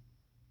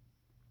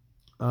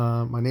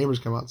 My neighbors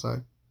come outside.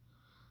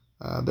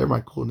 They're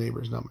my cool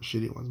neighbors, not my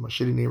shitty ones. My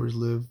shitty neighbors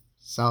live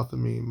south of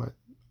me. My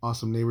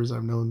awesome neighbors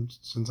I've known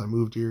since I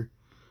moved here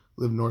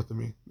live north of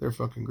me. They're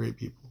fucking great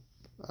people.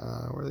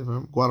 Where are they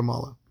from?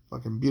 Guatemala.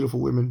 Fucking beautiful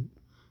women,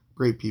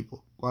 great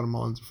people.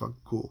 Guatemalans are fucking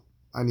cool.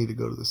 I need to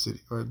go to the city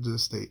or to the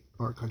state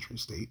or country,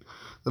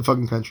 the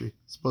fucking country.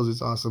 Suppose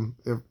it's awesome.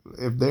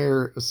 If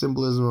they're a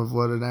symbolism of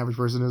what an average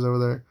person is over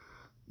there,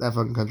 that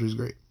fucking country is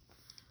great.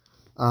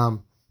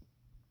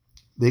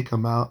 They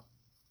come out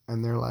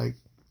and they're like,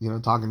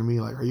 talking to me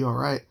like, "Are you all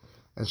right?"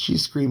 And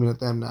she's screaming at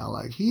them now,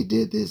 like, "He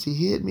did this, he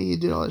hit me, he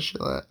did all that shit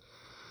like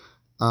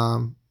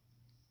that."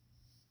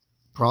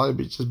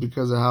 Probably just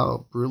because of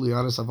how brutally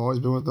honest I've always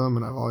been with them,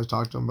 and I've always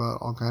talked to them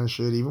about all kind of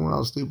shit. Even when I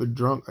was stupid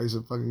drunk, I used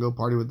to fucking go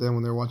party with them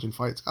when they were watching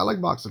fights. I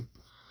like boxing,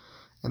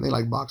 and they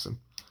like boxing.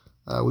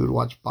 We would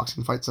watch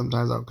boxing fights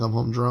sometimes. I would come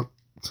home drunk.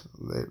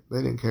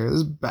 They didn't care. This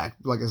is back,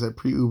 like I said,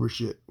 pre-Uber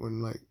shit.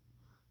 When like,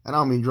 and I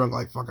don't mean drunk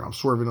like fucking I'm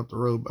swerving up the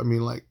road. I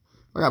mean like,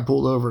 I got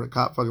pulled over and a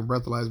cop fucking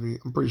breathalyzed me.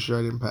 I'm pretty sure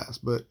I didn't pass,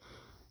 but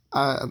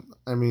I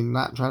mean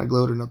not trying to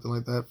gloat or nothing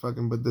like that.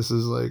 Fucking, but this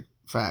is like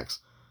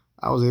facts.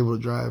 I was able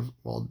to drive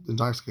while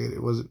intoxicated.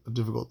 It wasn't a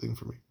difficult thing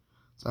for me.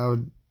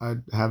 So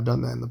I'd have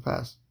done that in the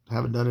past. I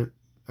haven't done it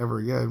ever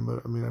again,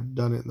 but I mean, I've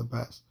done it in the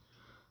past.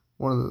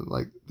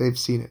 They've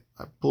seen it.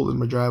 I pulled in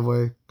my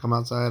driveway, come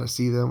outside, I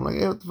see them. I'm like,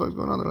 hey, what the fuck's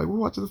going on? They're like, we're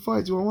watching the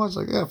fights. You want to watch?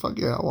 Like, yeah, fuck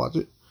yeah, I'll watch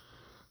it.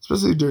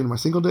 Especially during my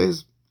single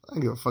days. I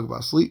didn't give a fuck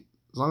about sleep.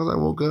 As long as I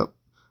woke up,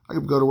 I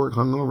could go to work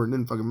hungover. It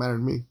didn't fucking matter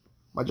to me.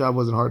 My job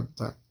wasn't hard at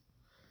the time.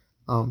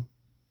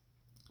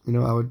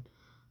 I would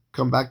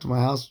come back to my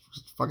house,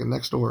 fucking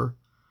next door,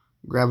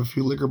 grab a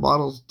few liquor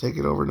bottles, take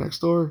it over next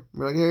door,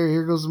 be like, hey,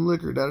 here goes some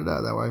liquor,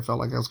 da-da-da. That way I felt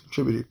like I was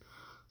contributing.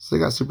 So they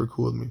got super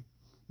cool with me.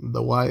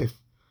 The wife,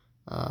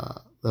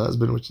 the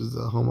husband, which is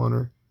the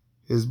homeowner,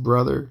 his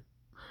brother,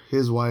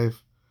 his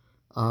wife,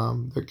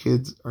 their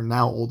kids are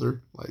now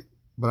older,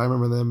 but I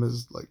remember them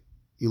as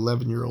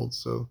 11-year-olds.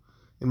 So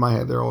in my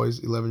head, they're always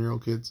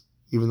 11-year-old kids,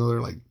 even though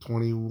they're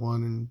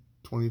 21 and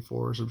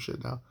 24 or some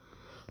shit now.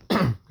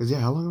 Because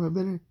how long have I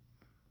been here?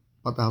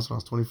 Bought the house when I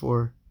was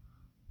 24,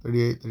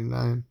 38,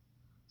 39.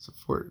 So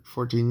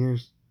 14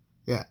 years.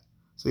 Yeah.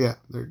 So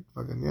they're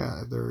fucking,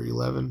 they're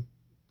 11.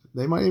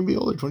 They might even be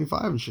older,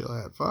 25 and shit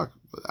like that. Fuck.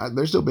 But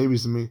they're still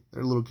babies to me.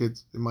 They're little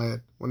kids in my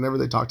head. Whenever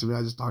they talk to me,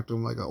 I just talk to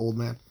them like an old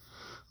man.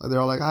 They're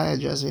all like, hi,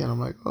 Jesse. And I'm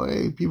like, oh,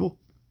 hey, people.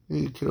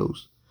 Hey,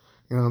 kiddos.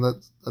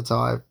 That's how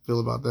I feel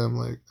about them.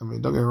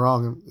 Don't get me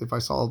wrong. If I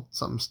saw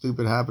something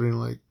stupid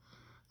happening,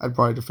 I'd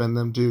probably defend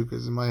them too.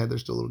 Because in my head, they're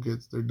still little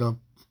kids. They're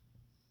dumb.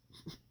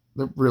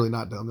 they're really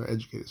not dumb. They're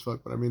educated as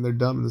fuck, but I mean, they're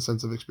dumb in the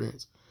sense of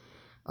experience.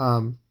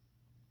 Um,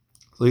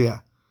 so yeah,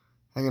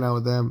 hanging out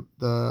with them.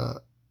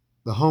 The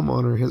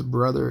homeowner, his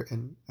brother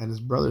and his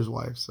brother's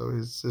wife, so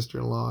his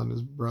sister-in-law and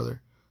his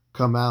brother,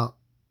 come out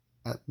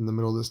in the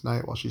middle of this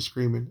night while she's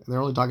screaming, and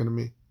they're only talking to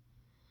me.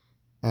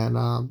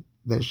 And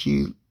then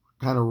she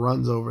kind of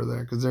runs over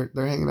there because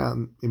they're hanging out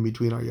in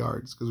between our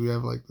yards because we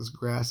have like this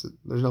grass.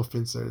 There's no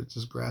fence there. It's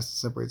just grass that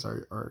separates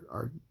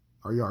our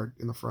yard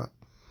in the front.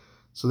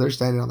 So they're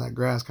standing on that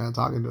grass, kind of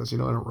talking to us, in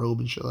a robe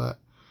and shit like that.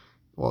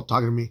 Well,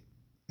 talking to me,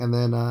 and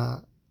then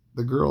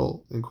the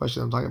girl in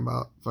question I'm talking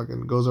about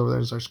fucking goes over there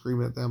and starts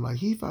screaming at them like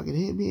he fucking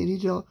hit me and he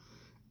just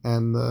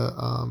and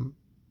and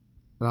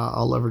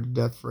I'll love her to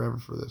death forever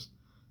for this.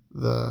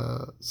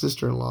 The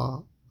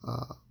sister-in-law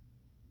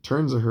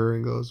turns to her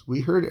and goes,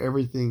 "We heard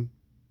everything.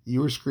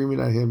 You were screaming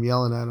at him,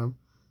 yelling at him,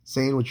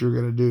 saying what you were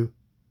gonna do.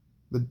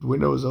 The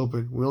window was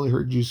open. We only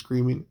heard you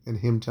screaming and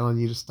him telling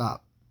you to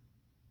stop.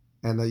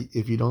 And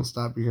if you don't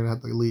stop, you're gonna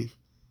have to leave."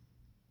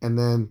 And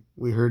then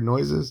we heard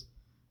noises,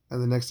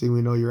 and the next thing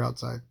we know, you're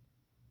outside,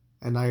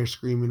 and now you're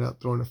screaming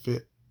up, throwing a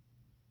fit.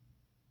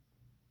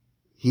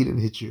 He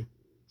didn't hit you.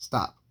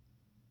 Stop.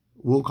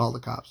 We'll call the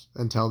cops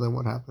and tell them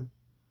what happened.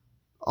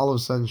 All of a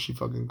sudden, she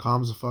fucking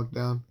calms the fuck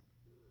down.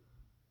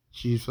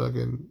 She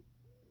fucking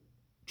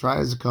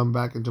tries to come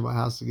back into my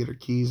house to get her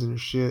keys and her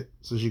shit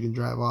so she can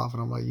drive off.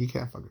 And I'm like, you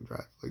can't fucking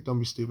drive. Like, don't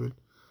be stupid.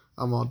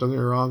 I'm all, don't get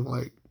me wrong.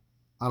 Like,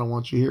 I don't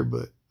want you here,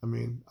 but I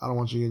mean, I don't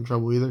want you to get in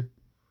trouble either.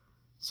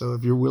 So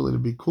if you're willing to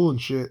be cool and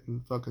shit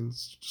and fucking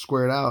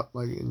square it out,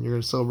 like, and you're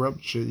gonna sober up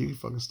and shit, you can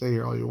fucking stay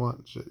here all you want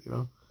and shit,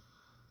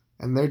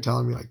 And they're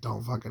telling me, like,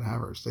 don't fucking have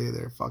her stay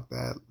there. Fuck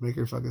that. Make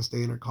her fucking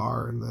stay in her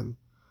car and then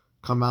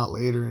come out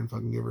later and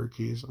fucking give her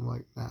keys. I'm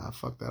like, nah,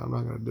 fuck that. I'm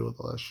not gonna deal with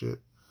all that shit.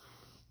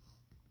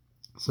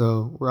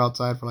 So we're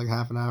outside for like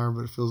half an hour,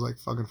 but it feels like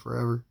fucking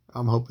forever.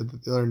 I'm hoping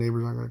that the other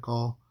neighbors aren't gonna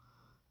call.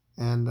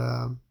 And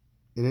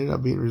it ended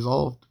up being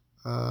resolved.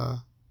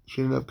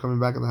 She ended up coming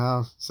back in the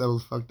house,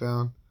 settled the fuck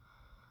down,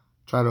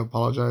 tried to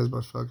apologize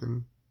by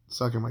fucking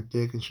sucking my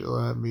dick and shit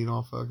like that, being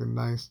all fucking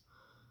nice.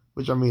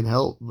 Which, I mean,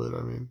 helped, but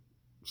I mean,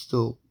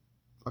 still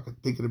fucking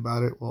thinking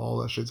about it while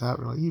all that shit's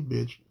happening. Like, you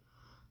bitch.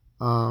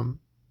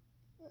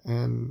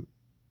 And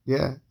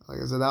yeah, like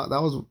I said, that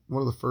was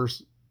one of the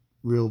first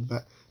real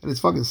bad. And it's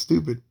fucking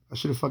stupid. I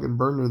should have fucking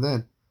burned her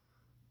then.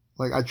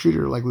 Like, I treated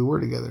her like we were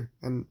together.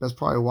 And that's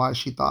probably why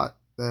she thought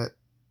that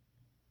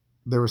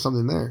there was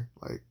something there.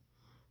 Like,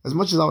 as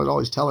much as I would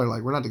always tell her,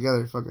 like, we're not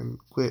together, fucking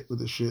quit with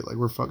this shit. Like,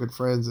 we're fucking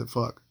friends and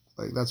fuck.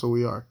 Like, that's what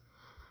we are.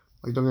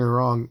 Like, don't get me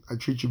wrong, I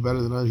treat you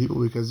better than other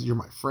people because you're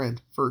my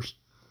friend first.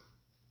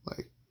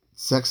 Like,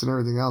 sex and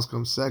everything else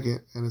comes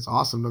second, and it's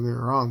awesome, don't get me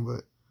wrong,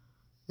 but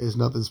it's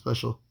nothing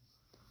special.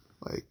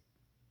 Like,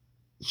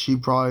 she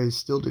probably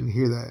still didn't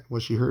hear that.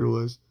 What she heard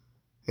was,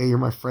 hey, you're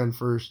my friend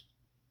first,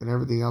 and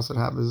everything else that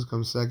happens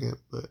comes second,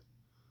 but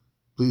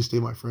please stay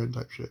my friend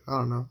type shit. I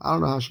don't know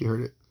how she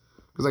heard it.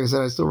 Because like I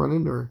said, I still run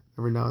into her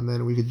every now and then,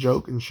 and we could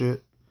joke and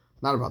shit.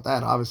 Not about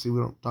that, obviously, we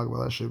don't talk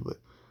about that shit, but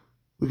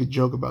we could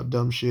joke about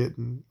dumb shit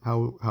and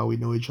how we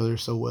know each other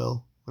so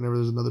well whenever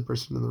there's another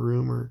person in the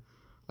room or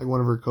like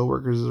one of her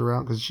coworkers is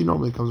around, because she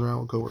normally comes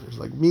around with coworkers.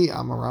 Like me,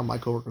 I'm around my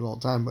coworkers all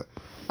the time, but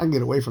I can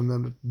get away from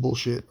them to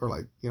bullshit or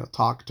like,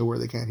 talk to where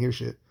they can't hear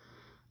shit.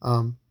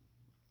 And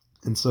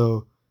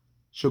so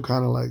she'll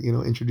kind of like,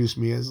 introduce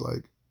me as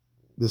like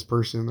this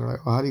person. And they're like,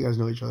 oh, how do you guys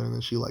know each other? And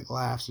then she like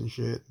laughs and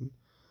shit and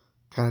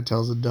kind of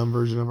tells a dumb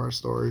version of our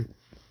story.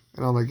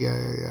 And I'm like,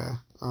 yeah.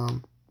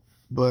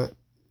 But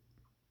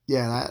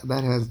yeah,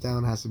 that hands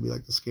down has to be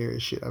like the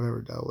scariest shit I've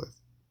ever dealt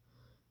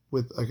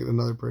with like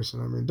another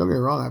person. I mean, don't get me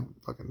wrong,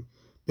 I've fucking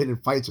been in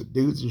fights with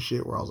dudes and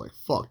shit where I was like,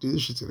 fuck, dude,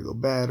 this shit's gonna go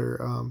bad.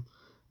 Or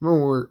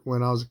remember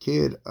when I was a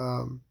kid,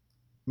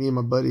 me and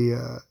my buddy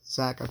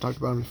Zach, I've talked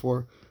about him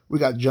before, we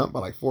got jumped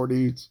by like 4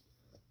 dudes.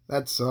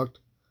 That sucked.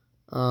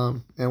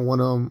 And one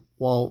of them,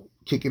 while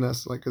kicking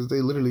us, like, because they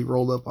literally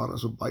rolled up on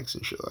us with bikes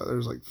and shit.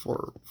 There's like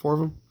four of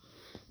them.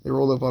 They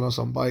rolled up on us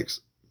on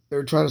bikes. They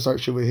were trying to start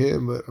shit with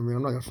him, but I mean,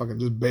 I'm not gonna fucking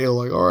just bail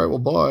like, all right, well,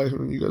 bye.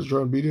 You guys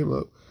trying to beat him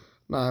up?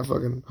 Nah, I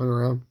fucking hung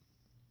around.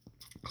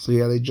 So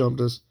yeah, they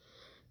jumped us,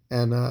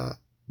 and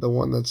the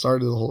one that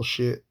started the whole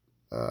shit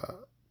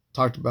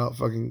talked about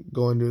fucking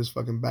going to his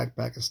fucking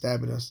backpack and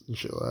stabbing us and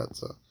shit like that.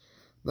 So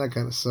that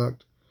kind of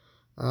sucked.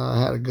 I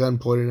had a gun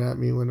pointed at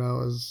me when I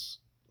was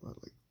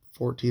like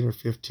 14 or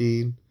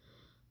 15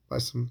 by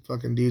some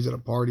fucking dudes at a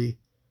party.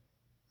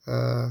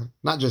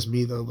 Not just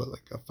me though, but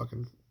like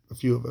a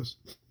few of us.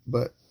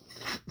 But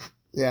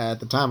yeah, at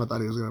the time I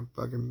thought he was gonna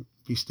fucking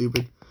be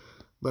stupid,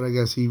 but I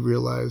guess he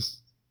realized,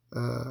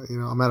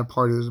 I'm at a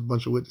party, there's a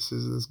bunch of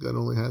witnesses, and this gun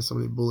only has so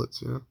many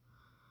bullets,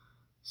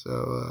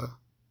 so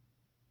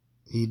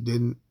he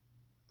didn't,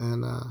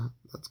 and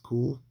that's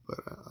cool. But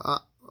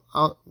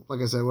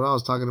like I said, what I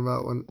was talking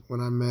about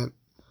when I meant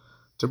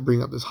to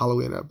bring up this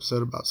Halloween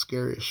episode about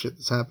scariest shit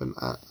that's happened,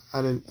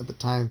 I didn't at the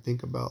time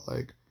think about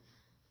like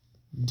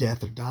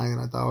death or dying.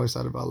 I always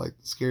thought about like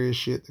the scariest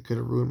shit that could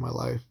have ruined my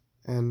life.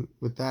 And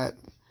with that,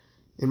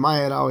 in my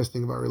head, I always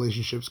think about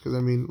relationships because, I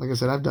mean, like I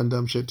said, I've done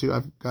dumb shit too.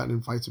 I've gotten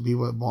in fights with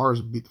people at bars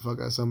and beat the fuck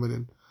out of somebody.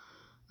 And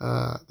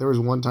there was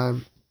one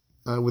time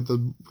with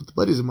the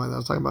buddies of mine that I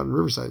was talking about in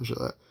Riverside and shit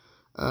like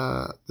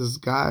that. This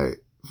guy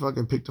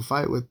fucking picked a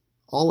fight with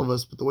all of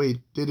us, but the way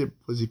he did it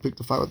was he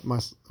picked a fight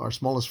with our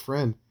smallest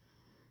friend.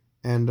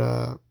 And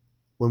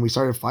when we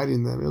started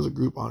fighting them, it was a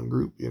group on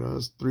group, you know, it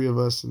was three of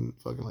us and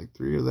fucking like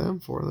three of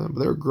them, four of them. But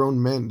they were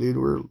grown men, dude.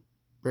 We were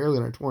barely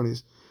in our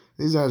 20s.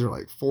 These guys are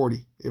like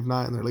 40, if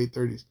not in their late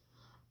 30s.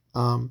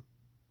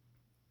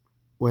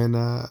 When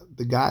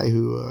the guy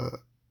who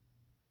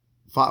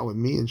fought with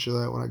me and shit,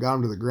 when I got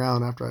him to the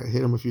ground after I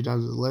hit him a few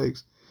times with his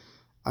legs,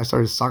 I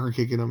started soccer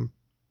kicking him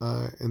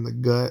in the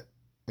gut,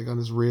 like on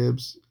his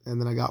ribs, and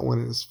then I got one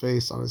in his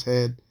face, on his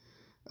head.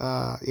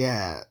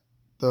 Yeah,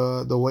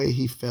 the way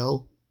he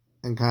fell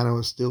and kind of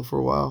was still for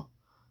a while,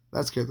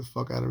 that scared the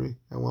fuck out of me.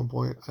 At one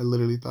point, I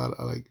literally thought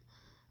I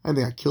didn't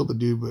think I killed the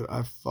dude, but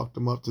I fucked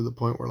him up to the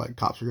point where like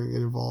cops are gonna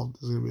get involved.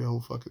 There's gonna be a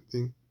whole fucking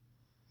thing.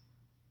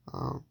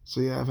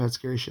 So yeah, I've had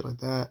scary shit like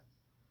that.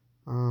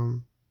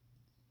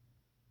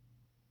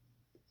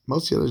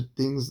 Most of the other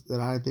things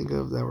that I think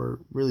of that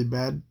were really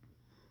bad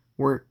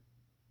weren't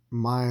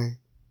my,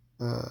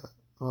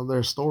 well, they're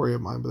a story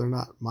of mine, but they're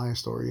not my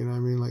story. You know what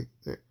I mean?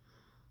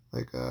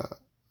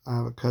 I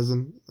have a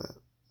cousin that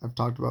I've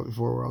talked about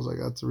before, where I was like,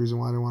 that's the reason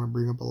why I didn't want to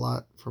bring up a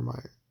lot for my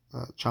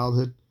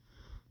childhood.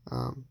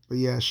 But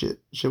yeah, shit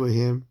with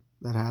him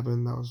that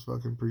happened, that was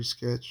fucking pretty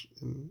sketch.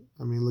 And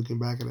I mean, looking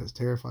back at it, it's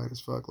terrifying as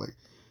fuck. Like,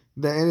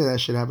 if any of that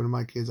shit happened to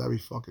my kids, I would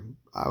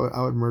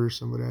murder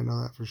somebody. I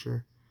know that for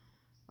sure.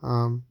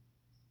 But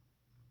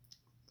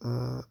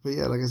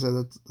yeah, like I said,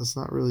 that's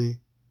not really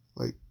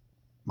like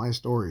my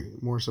story.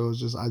 More so, it's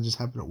just I just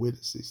happen to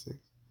witness these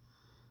things.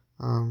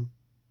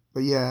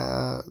 But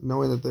yeah,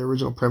 knowing that the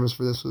original premise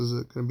for this was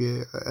going to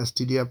be a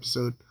STD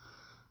episode,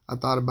 I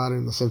thought about it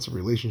in the sense of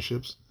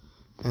relationships,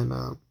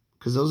 and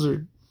because those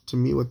are, to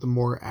me, what the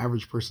more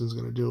average person is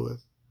going to deal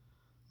with.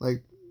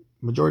 Like,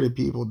 majority of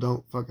people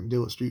don't fucking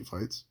deal with street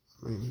fights.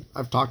 I mean,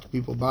 I've talked to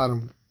people about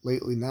them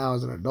lately now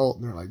as an adult,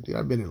 and they're like, dude,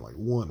 I've been in like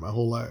one my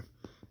whole life.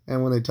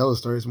 And when they tell the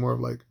story, it's more of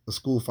like a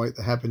school fight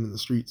that happened in the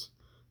streets.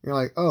 And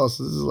you're like, oh,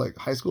 so this is like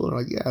high school? And they're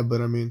like, yeah, but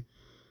I mean,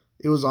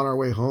 it was on our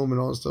way home and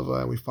all this stuff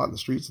like that. We fought in the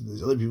streets, and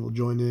these other people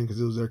joined in because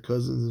it was their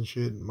cousins and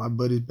shit. And my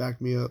buddies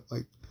backed me up.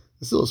 Like,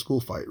 it's still a school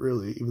fight,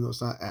 really, even though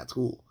it's not at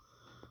school.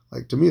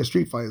 Like, to me, a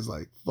street fight is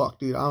like, fuck,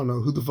 dude, I don't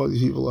know who the fuck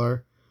these people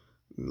are.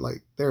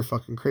 Like, they're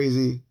fucking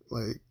crazy.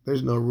 Like,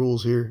 there's no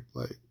rules here.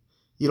 Like,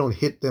 you don't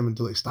hit them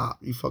until they stop.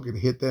 You fucking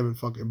hit them and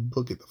fucking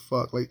book it the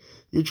fuck. Like,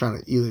 you're trying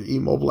to either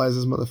immobilize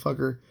this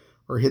motherfucker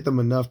or hit them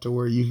enough to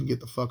where you can get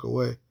the fuck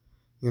away.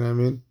 You know what I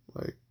mean?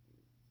 Like,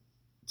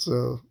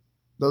 so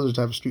those are the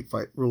type of street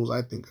fight rules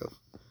I think of.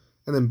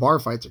 And then bar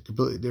fights are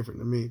completely different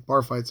to me.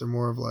 Bar fights are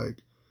more of like,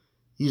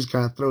 you just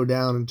kind of throw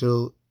down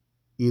until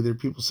either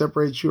people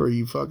separate you or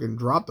you fucking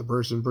drop the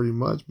person pretty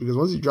much. Because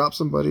once you drop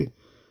somebody,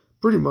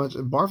 pretty much,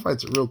 bar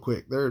fights are real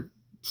quick. They're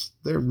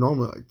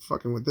normally like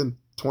fucking within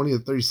 20 to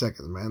 30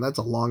 seconds, man. That's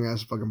a long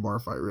ass fucking bar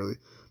fight, really.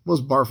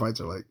 Most bar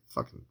fights are like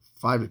fucking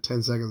 5 to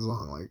 10 seconds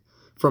long. Like,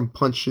 from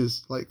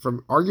punches, like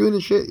from arguing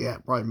and shit, yeah,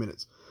 probably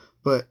minutes.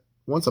 But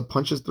once a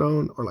punch is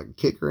thrown or like a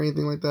kick or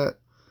anything like that,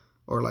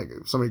 or like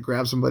if somebody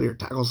grabs somebody or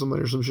tackles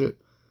somebody or some shit,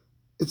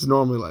 it's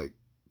normally like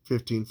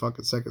 15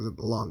 fucking seconds at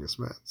the longest,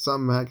 man.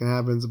 Something can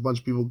happen. A bunch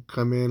of people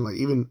come in, like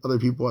even other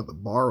people at the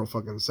bar will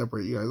fucking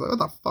separate you guys. Like, what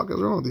the fuck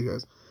is wrong with you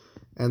guys?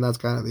 And that's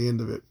kind of the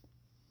end of it.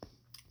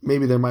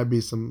 Maybe there might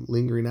be some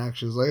lingering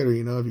actions later,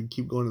 you know, if you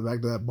keep going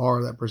back to that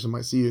bar, that person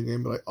might see you again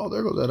and be like, oh,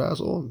 there goes that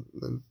asshole, and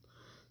then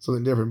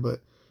something different. But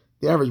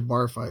the average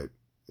bar fight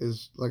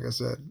is, like I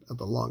said, at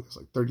the longest,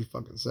 like 30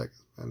 fucking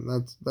seconds.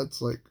 And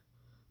that's like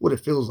what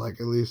it feels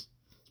like, at least.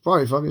 It's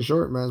probably fucking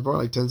short, man. It's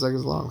probably like 10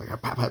 seconds long. Like,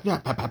 pap, pap,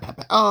 pap, pap, pap,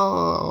 pap.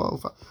 Oh,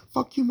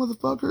 fuck you,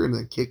 motherfucker. And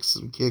then kicks,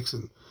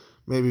 and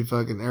maybe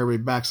fucking everybody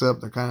backs up.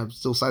 They're kind of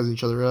still sizing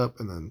each other up.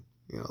 And then,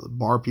 you know, the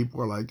bar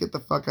people are like, get the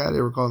fuck out of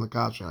here. We're calling the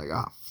cops. You're like,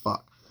 ah,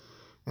 fuck.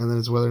 And then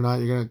it's whether or not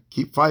you're going to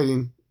keep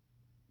fighting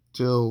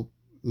till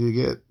you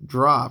get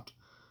dropped,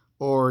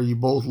 or you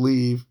both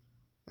leave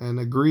and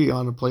agree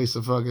on a place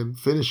to fucking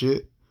finish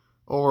it,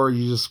 or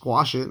you just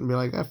squash it and be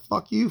like,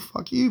 fuck you,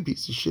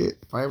 piece of shit.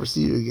 If I ever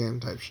see you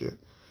again, type shit.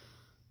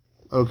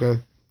 Okay.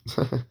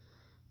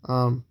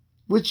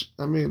 Which,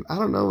 I mean, I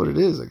don't know what it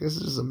is. I guess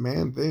it's just a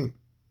man thing.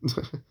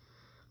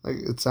 Like,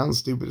 it sounds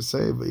stupid to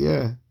say, but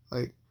yeah,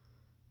 like,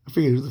 I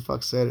figured who the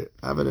fuck said it.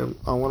 I have it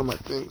on one of my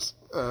things,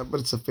 but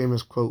it's a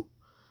famous quote.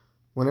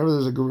 Whenever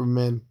there's a group of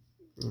men,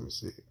 let me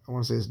see, I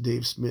want to say it's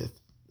Dave Smith,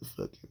 the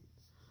fucking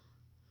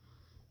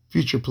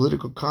future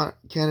political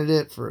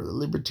candidate for the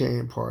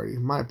Libertarian Party.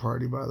 My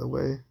party, by the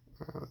way.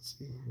 Let's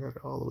see. I got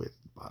it all the way at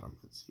the bottom.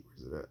 Let's see.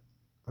 Where's it at?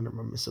 Under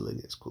my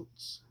miscellaneous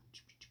quotes.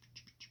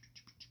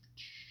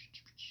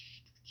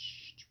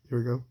 Here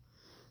we go.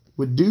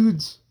 With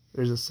dudes,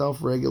 there's a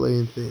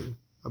self-regulating thing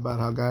about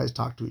how guys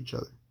talk to each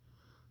other.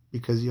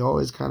 Because you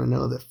always kind of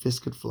know that fists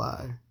could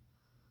fly.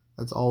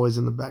 That's always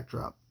in the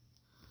backdrop.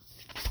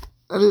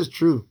 That is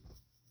true.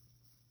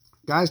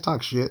 guys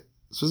talk shit,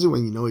 especially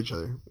when you know each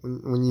other.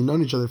 When you've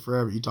known each other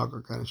forever, you talk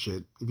all kind of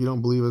shit. If you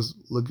don't believe us,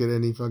 look at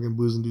any fucking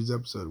Booze and Dudes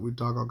episode. We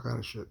talk all kind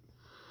of shit.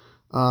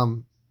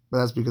 But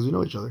that's because we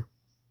know each other.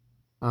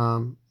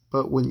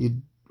 But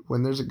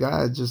when there's a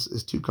guy that just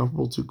is too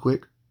comfortable too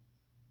quick,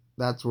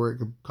 that's where it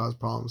could cause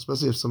problems.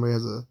 Especially if somebody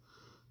has a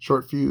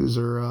short fuse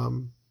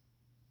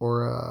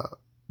or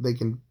they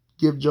can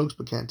give jokes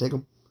but can't take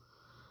them.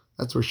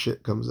 That's where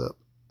shit comes up,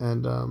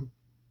 and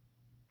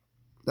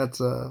that's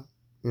you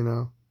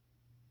know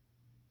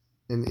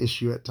an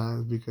issue at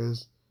times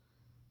because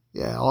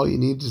yeah, all you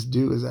need to just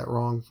do is that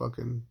wrong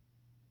fucking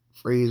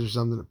phrase or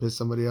something to piss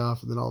somebody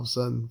off, and then all of a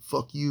sudden,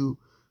 fuck you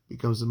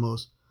becomes the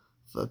most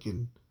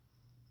fucking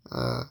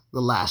the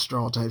last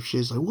straw type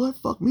shit. It's like, what?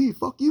 Fuck me,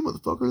 fuck you,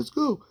 motherfucker, let's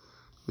go.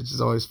 Which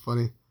is always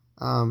funny.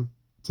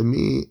 To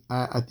me,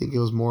 I think it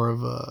was more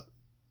of a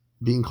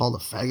being called a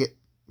faggot,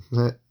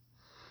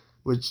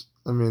 which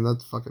I mean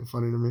that's fucking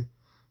funny to me.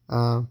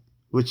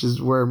 Which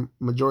is where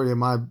majority of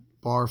my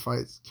bar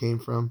fights came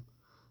from.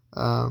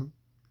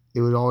 It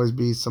would always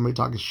be somebody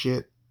talking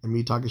shit and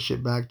me talking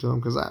shit back to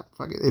them because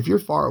if you're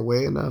far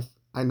away enough,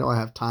 I know I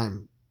have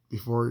time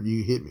before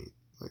you hit me.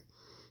 Like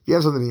if you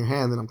have something in your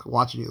hand, then I'm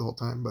watching you the whole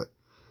time. But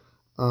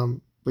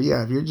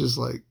yeah, if you're just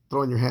like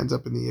throwing your hands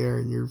up in the air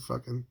and you're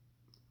fucking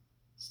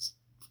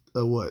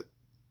what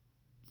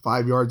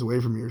 5 yards away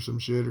from me or some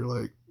shit, or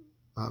like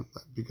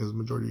because the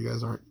majority of you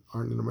guys aren't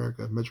in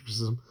America metric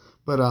system,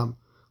 but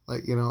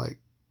like like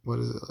what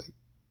is it, like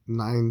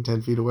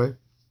 9-10 feet away?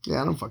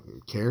 Yeah, I don't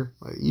fucking care.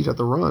 Like you'd have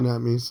to run at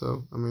me,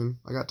 so I mean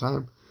I got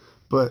time.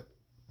 But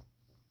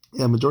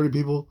yeah, majority of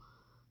people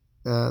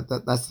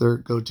that's their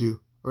go-to,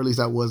 or at least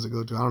that was a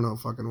go-to. I don't know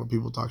fucking what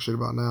people talk shit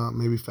about now.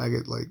 Maybe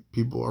faggot, like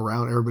people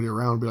around, everybody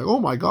around be like, oh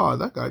my god,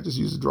 that guy just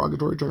used a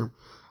derogatory term.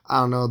 I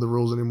don't know the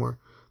rules anymore,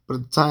 but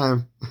at the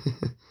time,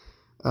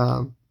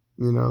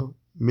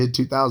 mid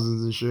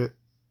 2000s and shit,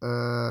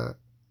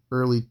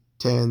 early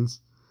tens,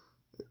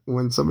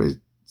 when somebody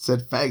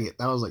said faggot,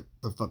 that was like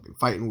the fucking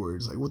fighting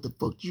words. Like, what the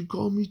fuck did you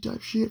call me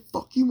type shit?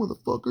 Fuck you,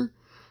 motherfucker.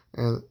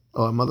 And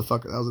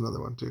motherfucker, that was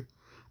another one too.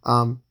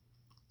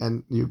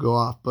 And you go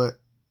off. But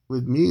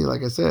with me,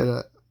 like I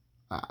said,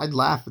 I'd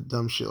laugh at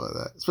dumb shit like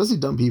that, especially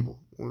dumb people.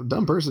 When a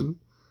dumb person,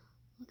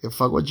 like,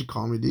 fuck what you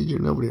call me, dude. You're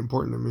nobody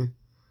important to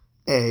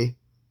me.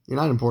 You're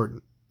not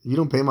important. If you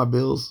don't pay my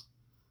bills,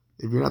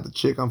 if you're not the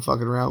chick I'm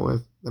fucking around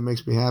with that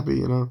makes me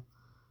happy,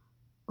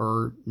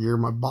 or you're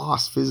my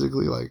boss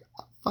physically, like,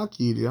 fuck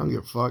you, dude. I don't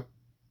give a fuck.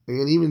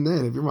 And even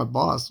then, if you're my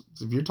boss,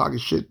 if you're talking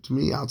shit to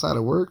me outside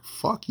of work,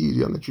 fuck you,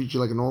 dude. I'm gonna treat you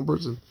like a normal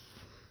person.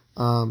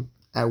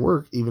 At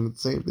work, even the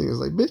same thing. It's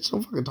like, bitch,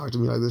 don't fucking talk to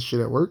me like this shit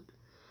at work.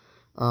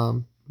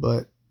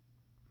 But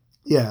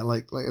yeah,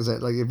 like I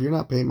said, like if you're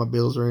not paying my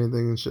bills or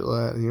anything and shit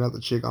like that, and you're not the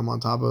chick I'm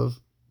on top of,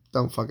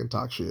 don't fucking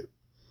talk shit.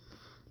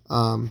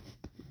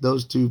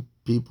 Those two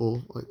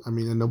people, like, I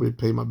mean, and nobody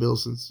paid my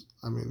bills since,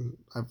 I mean,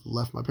 I've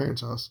left my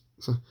parents' house.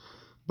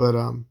 But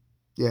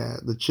yeah,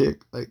 the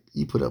chick, like,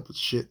 you put up with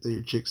shit that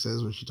your chick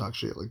says when she talks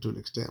shit, like, to an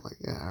extent, like,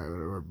 yeah, all right,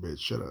 whatever, bitch,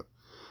 shut up.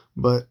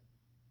 But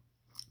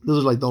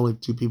those are like the only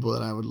two people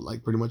that I would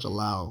like pretty much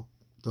allow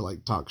to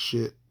like talk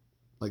shit,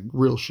 like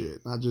real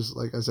shit, not just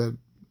like I said,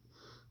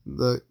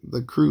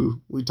 the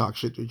crew, we talk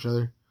shit to each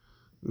other.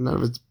 None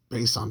of it's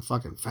based on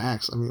fucking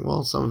facts. I mean,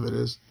 well, some of it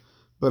is,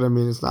 but I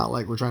mean, it's not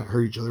like we're trying to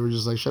hurt each other. We're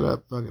just like, shut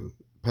up, fucking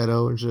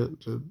pedo and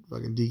shit, to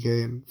fucking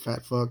DK and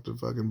fat fuck to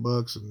fucking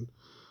Bucks and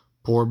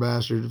poor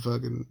bastard to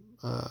fucking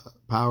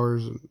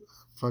Powers and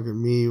fucking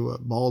me,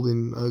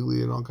 balding,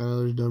 ugly, and all kind of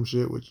other dumb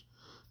shit. Which,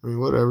 I mean,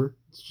 whatever.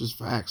 It's just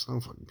facts. I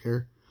don't fucking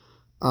care.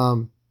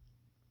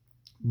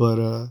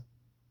 But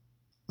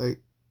like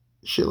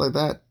shit like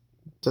that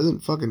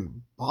doesn't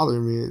fucking bother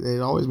me.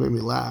 It always made me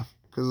laugh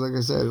because, like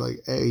I said,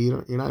 like A,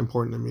 you're not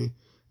important to me,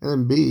 and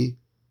then B,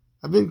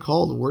 I've been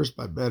called worse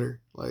by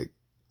better. Like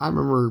I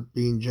remember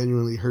being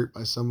genuinely hurt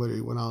by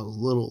somebody when I was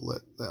little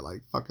that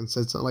like fucking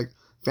said something. Like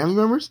family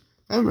members.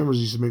 Family members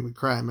used to make me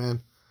cry,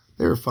 man.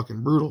 They were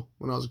fucking brutal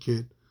when I was a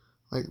kid.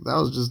 Like that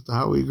was just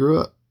how we grew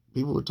up.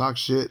 People would talk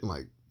shit and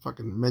like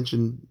fucking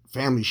mention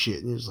family shit,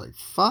 and you're just like,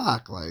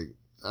 fuck, like,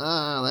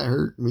 that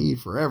hurt me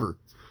forever,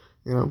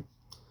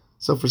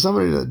 So for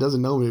somebody that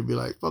doesn't know me to be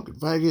like, fucking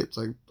faggot, it's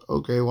like,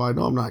 okay, well, I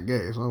know I'm not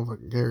gay, so I don't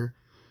fucking care.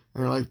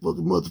 And you're like,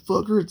 fucking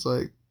motherfucker, it's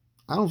like,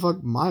 I don't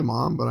fuck my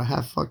mom, but I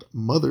have fucked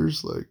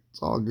mothers, like,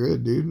 it's all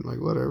good, dude,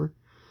 like, whatever.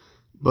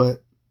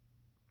 But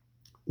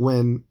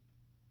when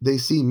they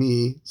see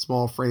me,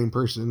 small frame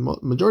person,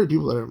 majority of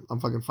people that I'm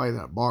fucking fighting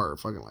at a bar are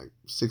fucking like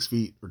 6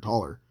 feet or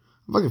taller.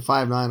 I'm fucking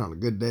 5'9" on a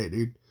good day,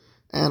 dude.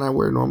 And I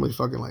wear normally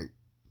fucking like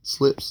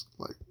slips,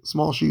 like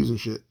small shoes and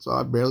shit. So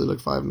I barely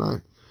look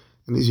 5'9".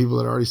 And these people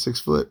that are already 6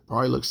 foot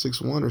probably look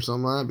 6'1" or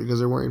something like that because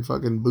they're wearing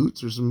fucking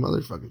boots or some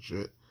other fucking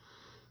shit.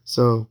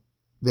 So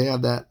they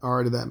have that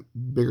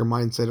bigger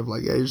mindset of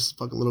like, yeah, you're just a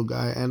fucking little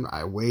guy. And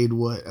I weighed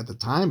what at the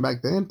time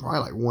back then,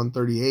 probably like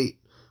 138,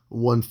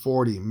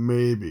 140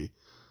 maybe.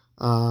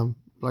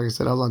 Like I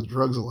said, I was on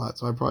drugs a lot,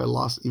 so I probably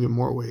lost even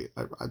more weight.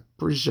 I'm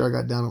pretty sure I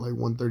got down to like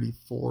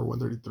 134,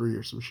 133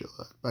 or some shit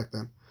like that back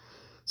then.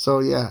 So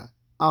yeah,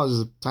 I was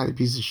just a tiny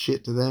piece of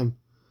shit to them.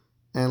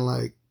 And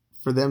like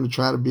for them to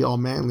try to be all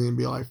manly and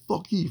be like,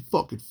 fuck you,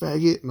 fucking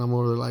faggot. And I'm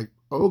over there like,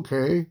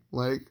 okay,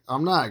 like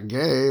I'm not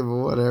gay, but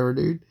whatever,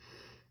 dude.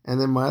 And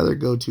then my other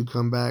go-to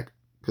comeback,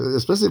 because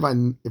especially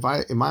if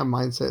I in my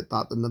mindset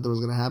thought that nothing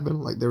was gonna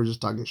happen, like they were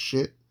just talking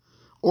shit,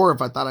 or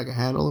if I thought I could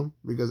handle them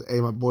because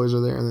A, my boys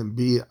are there, and then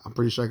B, I'm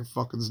pretty sure I can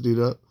fuck this dude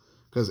up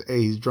because A,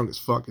 he's drunk as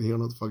fuck and he don't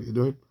know what the fuck he's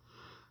doing.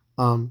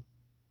 Um,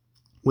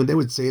 when they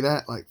would say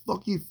that, like,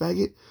 fuck you,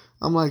 faggot,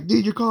 I'm like,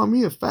 dude, you're calling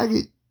me a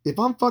faggot. If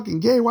I'm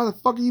fucking gay, why the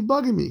fuck are you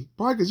bugging me?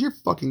 Probably because you're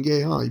fucking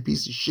gay, huh? You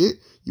piece of shit.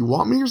 You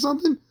want me or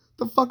something?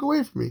 The fuck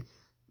away from me.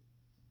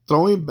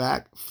 Throwing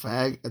back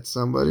fag at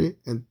somebody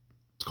and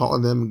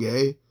calling them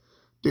gay,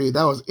 dude,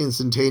 that was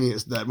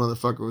instantaneous. That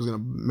motherfucker was gonna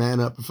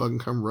man up and fucking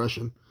come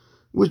rushing,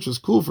 which was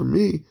cool for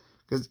me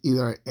because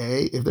either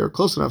A, if they were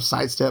close enough,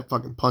 sidestep,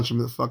 fucking punch him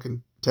in the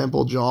fucking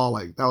temple, jaw,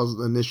 like that was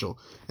the initial,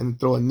 and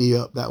throw a knee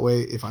up. That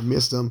way, if I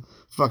missed them,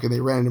 fucking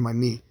they ran into my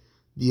knee.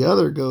 The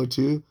other go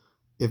to,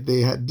 if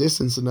they had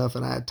distance enough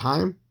and I had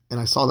time and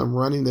I saw them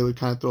running, they would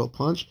kind of throw a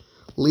punch,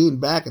 lean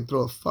back and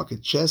throw a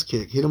fucking chest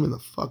kick, hit them in the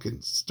fucking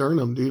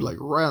sternum, dude, like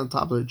right on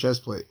top of their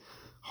chest plate,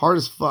 hard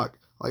as fuck.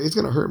 Like it's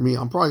gonna hurt me.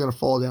 I'm probably gonna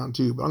fall down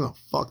too, but I'm gonna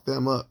fuck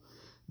them up.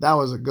 That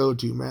was a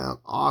go-to, man.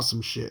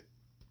 Awesome shit.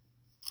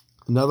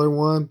 Another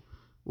one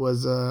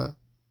was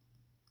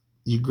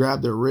you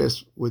grab their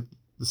wrist with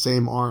the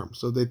same arm.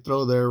 So they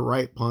throw their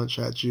right punch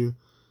at you,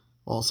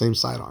 well, same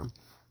sidearm.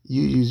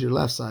 You use your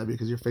left side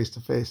because you're face to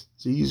face.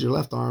 So you use your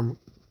left arm,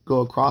 go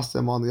across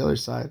them on the other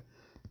side,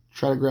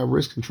 try to grab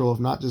wrist control. If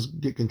not,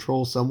 just get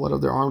control somewhat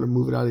of their arm to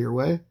move it out of your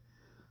way.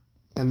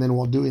 And then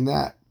while doing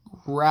that,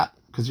 wrap,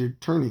 because you're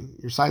turning,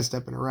 you're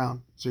sidestepping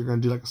around. So you're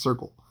going to do like a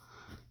circle.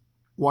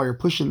 While you're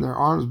pushing their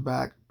arms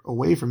back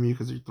away from you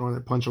because you're throwing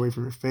their punch away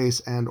from your face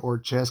and or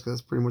chest, because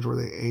that's pretty much where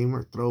they aim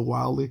or throw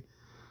wildly.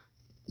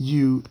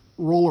 You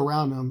roll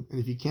around them, and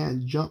if you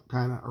can, jump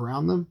kind of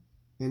around them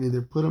and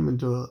either put them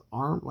into an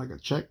arm, like a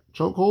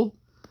choke hold,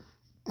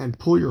 and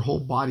pull your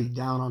whole body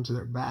down onto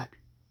their back.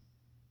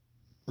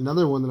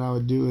 Another one that I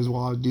would do is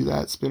while I would do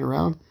that, spin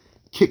around,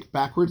 kick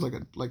backwards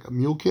like a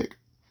mule kick,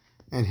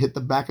 and hit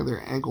the back of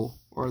their ankle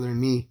or their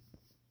knee,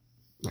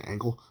 the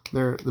ankle,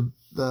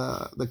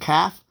 the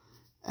calf,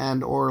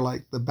 and or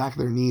like the back of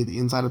their knee, the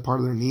inside part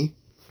of their knee.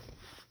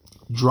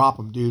 Drop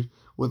them, dude,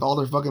 with all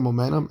their fucking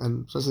momentum,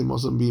 and especially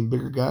most of them being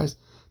bigger guys.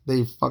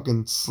 They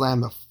fucking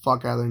slam the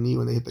fuck out of their knee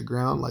when they hit the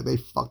ground, like they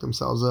fuck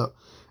themselves up.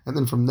 And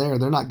then from there,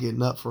 they're not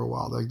getting up for a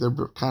while. Like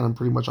they're kind of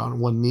pretty much on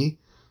one knee.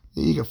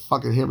 You can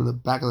fucking hit them in the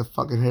back of the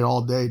fucking head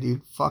all day,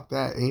 dude. Fuck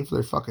that. Aim for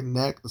their fucking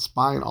neck, the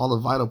spine, all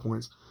the vital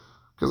points.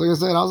 Because like I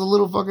said, I was a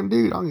little fucking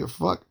dude. I don't give a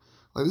fuck.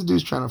 Like this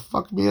dude's trying to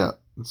fuck me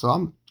up. And so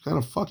I'm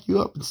gonna fuck you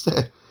up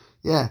instead.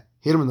 Yeah,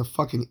 hit him in the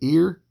fucking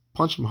ear.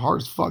 Punch him hard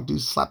as fuck, dude.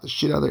 Slap the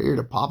shit out of their ear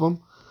to pop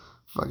him.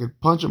 Fucking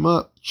punch him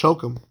up.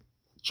 Choke him.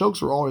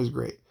 Chokes were always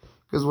great.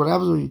 Because what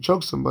happens when you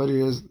choke somebody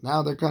is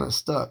now they're kind of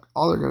stuck.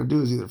 All they're going to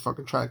do is either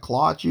fucking try to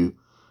claw at you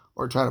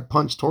or try to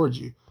punch towards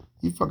you.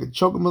 You fucking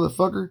choke a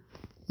motherfucker.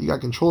 You got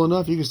control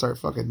enough, you can start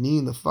fucking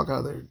kneeing the fuck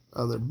out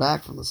of their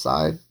back from the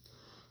side.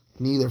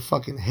 Knee their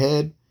fucking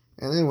head.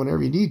 And then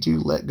whenever you need to,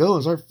 let go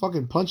and start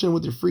fucking punching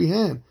with your free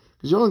hand.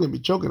 Because you're only going to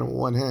be choking them with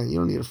one hand. You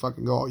don't need to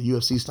fucking go all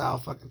UFC style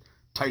fucking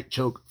tight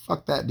choke.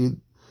 Fuck that, dude.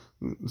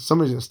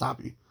 Somebody's going to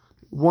stop you.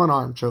 One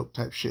arm choke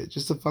type shit,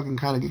 just to fucking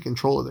kind of get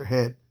control of their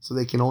head so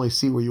they can only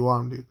see where you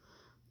want them to.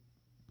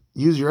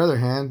 Use your other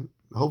hand,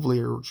 hopefully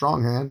your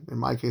strong hand, in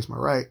my case my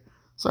right,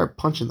 start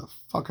punching the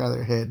fuck out of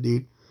their head,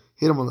 dude.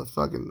 Hit them on the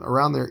fucking,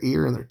 around their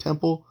ear and their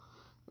temple.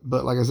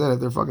 But like I said, if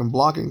they're fucking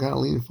blocking, kind of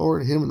leaning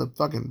forward, hit them in the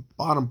fucking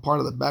bottom part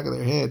of the back of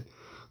their head,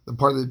 the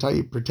part that they tell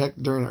you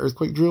protect during an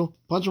earthquake drill,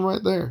 punch them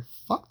right there.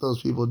 Fuck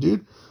those people,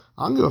 dude.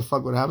 I don't give a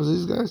fuck what happens to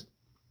these guys.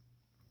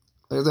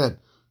 Like I said,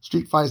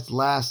 street fights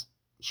last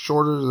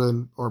shorter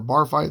than, or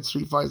bar fights,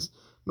 street fights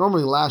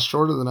normally last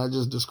shorter than I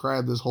just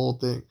described this whole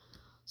thing.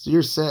 So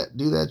you're set,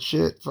 do that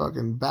shit,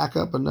 fucking back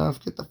up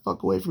enough, get the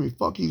fuck away from me,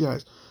 fuck you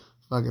guys.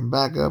 Fucking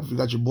back up, if you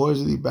got your boys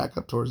with you, back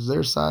up towards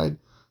their side.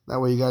 That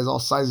way you guys all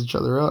size each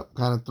other up,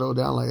 kind of throw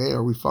down like, hey,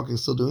 are we fucking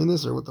still doing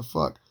this or what the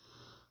fuck?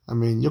 I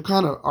mean, you'll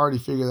kind of already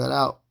figure that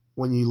out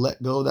when you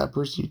let go of that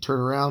person, you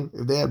turn around.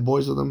 If they had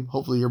boys with them,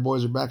 hopefully your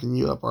boys are backing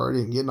you up already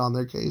and getting on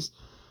their case.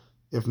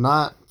 If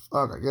not,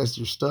 fuck, I guess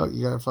you're stuck.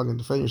 You gotta fucking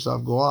defend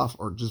yourself, go off,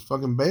 or just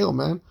fucking bail,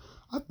 man.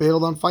 I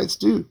bailed on fights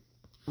too.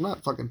 I'm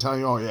not fucking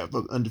telling you, oh yeah,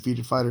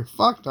 undefeated fighter.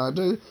 Fuck, no,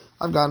 dude.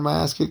 I've gotten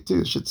my ass kicked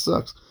too. Shit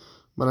sucks.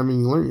 But I mean,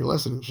 you learn your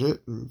lesson and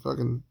shit. And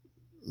fucking,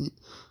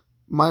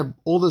 my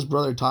oldest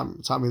brother taught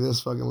me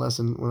this fucking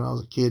lesson when I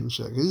was a kid and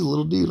shit. He's a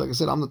little dude. Like I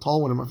said, I'm the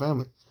tall one in my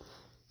family.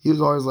 He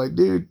was always like,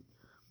 dude,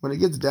 when it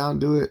gets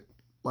down to it,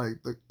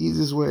 like the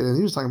easiest way. And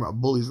he was talking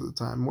about bullies at the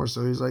time more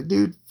so. He's like,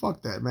 dude,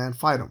 fuck that, man.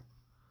 Fight them.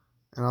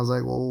 And I was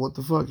like, well, what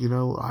the fuck? You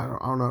know, I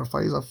don't know how to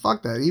fight. He's like,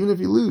 fuck that. Even if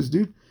you lose,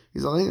 dude.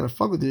 He's like, I ain't going to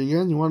fuck with you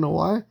again. You want to know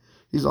why?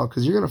 He's like,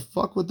 because you're going to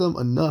fuck with them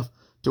enough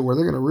to where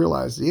they're going to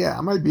realize, yeah,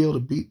 I might be able to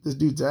beat this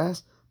dude's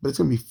ass, but it's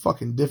going to be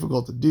fucking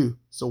difficult to do.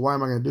 So why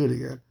am I going to do it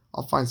again?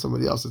 I'll find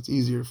somebody else that's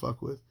easier to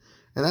fuck with.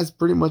 And that's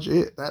pretty much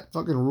it. That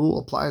fucking rule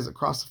applies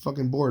across the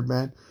fucking board,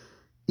 man.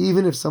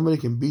 Even if somebody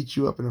can beat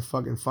you up in a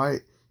fucking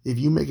fight, if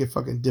you make it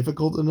fucking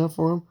difficult enough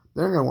for them,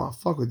 they're gonna want to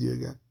fuck with you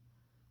again.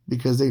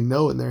 Because they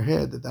know in their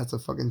head that that's a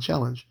fucking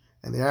challenge.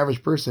 And the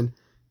average person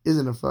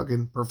isn't a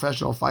fucking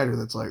professional fighter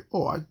that's like,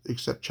 oh, I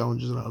accept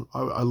challenges and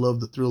I love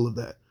the thrill of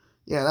that.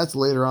 Yeah, that's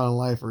later on in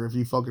life, or if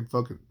you fucking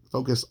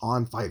focus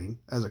on fighting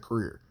as a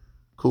career.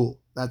 Cool,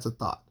 that's a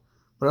thought.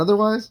 But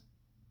otherwise,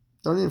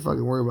 don't even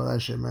fucking worry about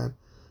that shit, man.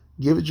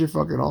 Give it your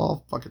fucking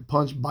all. Fucking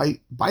punch,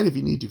 bite if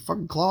you need to.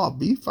 Fucking claw,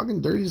 be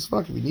fucking dirty as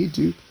fuck if you need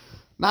to.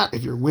 Not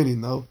if you're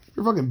winning, though. If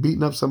you're fucking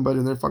beating up somebody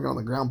and they're fucking on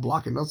the ground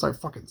blocking, don't start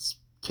fucking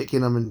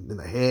kicking them in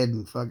the head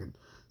and fucking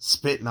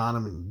spitting on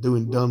them and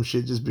doing dumb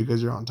shit just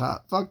because you're on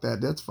top. Fuck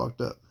that. That's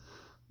fucked up.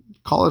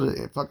 Call it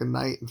a fucking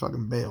night and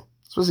fucking bail.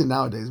 Especially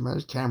nowadays, man.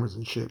 There's cameras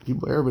and shit.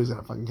 Everybody's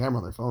got a fucking camera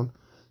on their phone.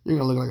 You're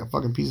gonna look like a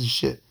fucking piece of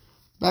shit.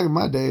 Back in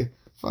my day,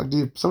 fuck,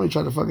 dude, somebody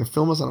tried to fucking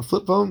film us on a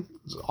flip phone.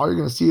 All you're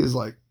gonna see is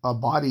like a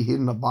body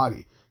hitting a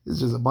body. It's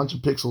just a bunch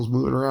of pixels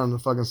moving around in a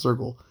fucking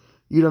circle.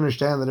 You'd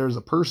understand that there was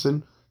a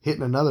person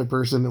hitting another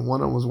person, and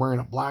one of them was wearing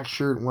a black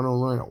shirt and one of them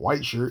was wearing a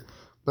white shirt.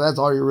 But that's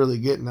all you're really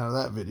getting out of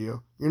that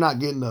video. You're not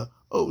getting the,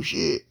 oh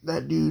shit,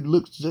 that dude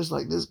looks just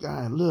like this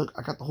guy, and look,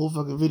 I got the whole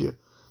fucking video.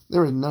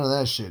 There was none of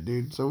that shit,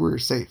 dude. So we were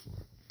safe,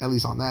 at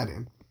least on that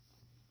end.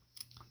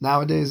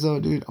 Nowadays,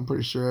 though, dude, I'm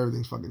pretty sure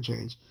everything's fucking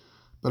changed.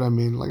 But I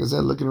mean, like I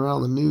said, looking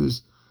around the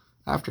news,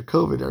 after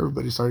COVID,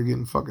 everybody started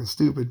getting fucking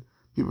stupid.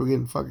 People were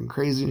getting fucking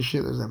crazy and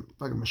shit. There's that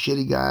fucking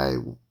machete guy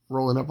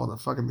rolling up on the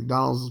fucking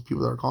McDonald's. Those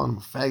people that are calling him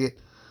a faggot.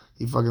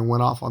 He fucking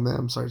went off on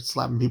them, started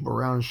slapping people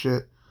around and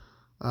shit.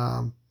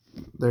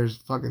 There's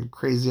fucking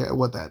crazy,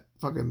 what, that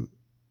fucking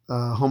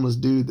homeless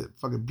dude that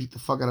fucking beat the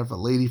fuck out of a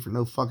lady for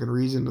no fucking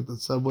reason at the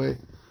subway.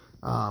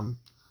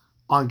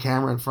 On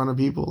camera in front of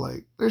people.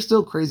 Like, there's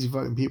still crazy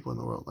fucking people in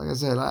the world. Like I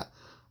said,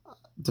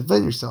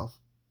 defend yourself.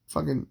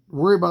 Fucking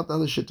worry about the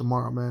other shit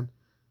tomorrow, man.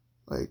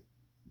 Like,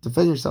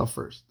 defend yourself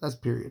first. That's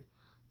period.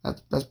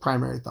 That's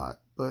primary thought.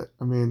 But,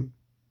 I mean,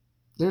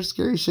 there's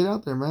scary shit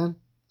out there, man.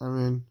 I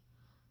mean,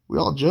 we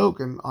all joke,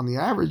 and on the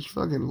average,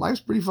 fucking life's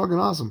pretty fucking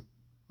awesome.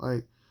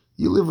 Like,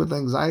 you live with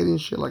anxiety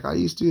and shit like I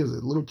used to as a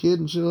little kid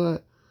and shit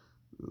like that.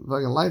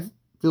 Fucking life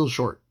feels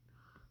short.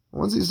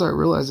 Once you start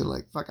realizing,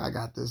 like, fuck, I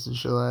got this and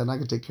shit like that, and I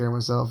can take care of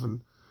myself,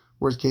 and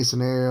worst case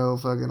scenario,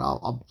 fucking,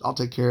 I'll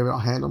take care of it. I'll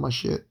handle my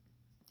shit.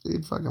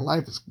 Dude, fucking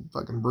life is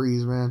fucking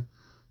breeze, man.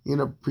 You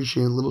end up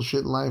appreciating little shit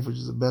in life, which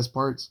is the best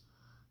parts,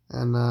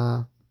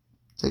 and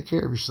take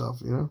care of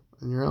yourself, you know,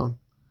 and your own.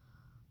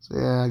 So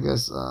yeah, I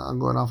guess I'm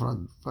going off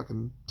on a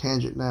fucking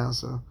tangent now,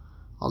 so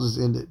I'll just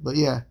end it. But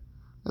yeah,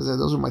 as I said,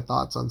 those are my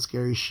thoughts on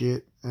scary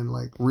shit and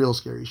like real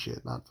scary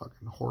shit, not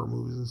fucking horror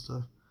movies and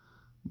stuff.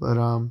 But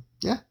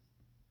yeah,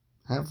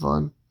 have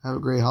fun, have a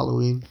great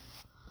Halloween.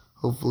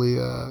 Hopefully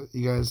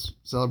you guys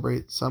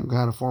celebrate some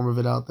kind of form of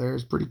it out there.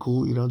 It's pretty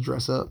cool, you know,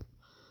 dress up,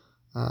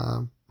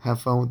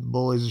 have fun with the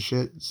boys and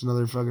shit. It's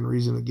another fucking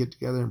reason to get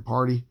together and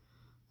party.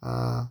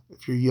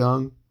 If you're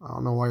young, I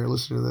don't know why you're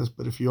listening to this,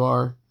 but if you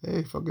are,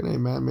 hey, fucking hey,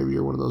 man, maybe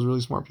you're one of those really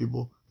smart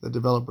people that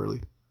develop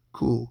early.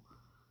 Cool.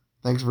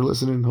 Thanks for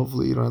listening.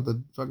 Hopefully you don't have to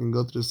fucking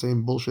go through the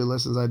same bullshit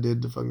lessons I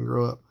did to fucking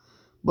grow up.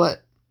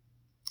 But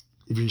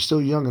if you're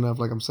still young enough,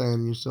 like I'm saying,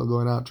 and you're still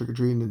going out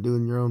trick-or-treating and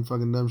doing your own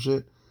fucking dumb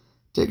shit,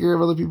 take care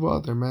of other people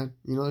out there, man.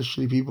 You know, there's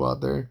shitty people out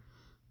there.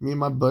 Me and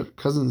my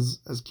cousins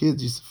as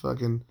kids used to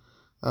fucking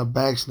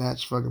bag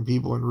snatch fucking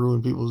people and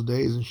ruin people's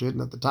days and shit.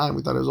 And at the time,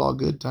 we thought it was all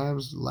good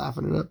times,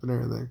 laughing it up and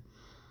everything.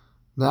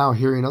 Now,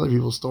 hearing other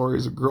people's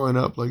stories of growing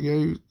up, like,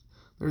 yeah,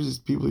 there's these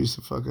people who used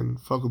to fucking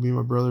fuck with me and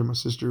my brother and my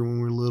sister when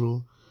we were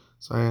little.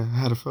 So I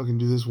had to fucking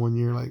do this one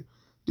year. Like,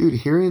 dude,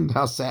 hearing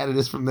how sad it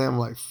is from them,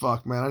 like,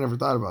 fuck, man, I never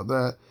thought about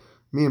that.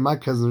 Me and my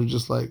cousins are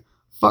just like,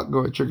 fuck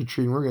going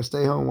trick-or-treating. We're going to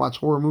stay home and watch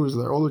horror movies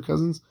with our older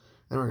cousins.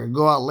 And we're going to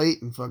go out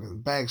late and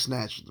fucking bag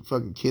snatch the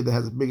fucking kid that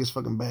has the biggest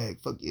fucking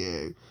bag. Fuck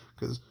yeah.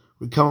 Because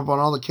we come up on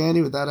all the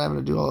candy without having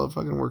to do all the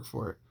fucking work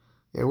for it.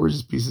 Yeah, we're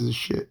just pieces of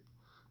shit.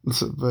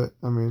 But,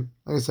 I mean,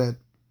 like I said,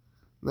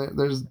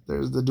 there's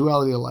the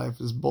duality of life.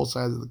 There's both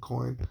sides of the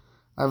coin.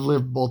 I've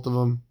lived both of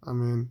them. I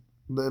mean,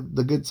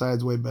 the good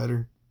side's way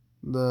better.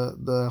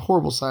 The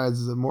horrible sides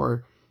is a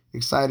more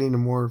exciting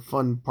and more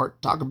fun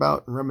part to talk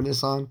about and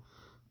reminisce on.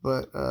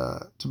 But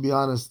to be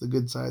honest, the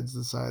good side's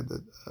the side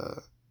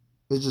that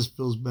it just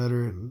feels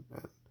better and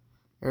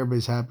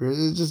everybody's happier.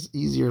 It's just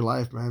easier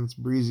life, man. It's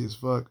breezy as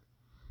fuck.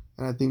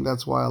 And I think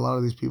that's why a lot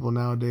of these people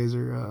nowadays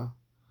are,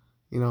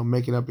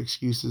 making up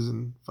excuses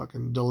and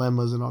fucking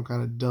dilemmas and all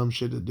kind of dumb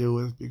shit to deal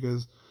with.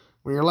 Because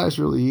when your life's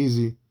really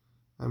easy,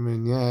 I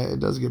mean, yeah, it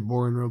does get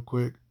boring real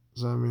quick.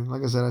 So, I mean,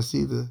 like I said, I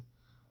see the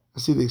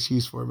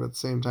excuse for it, but at the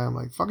same time,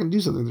 like, fucking do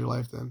something with your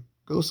life then.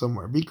 Go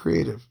somewhere. Be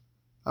creative.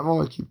 I've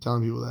always keep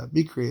telling people that.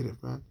 Be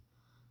creative, man.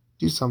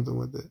 Do something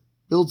with it.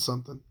 Build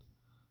something.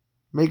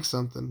 Make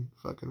something.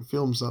 Fucking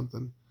film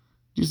something.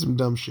 Do some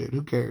dumb shit.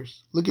 Who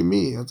cares? Look at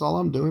me. That's all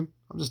I'm doing.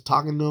 I'm just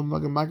talking to a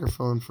fucking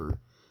microphone for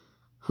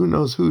who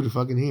knows who to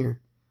fucking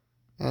hear.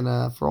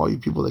 And for all you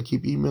people that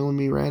keep emailing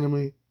me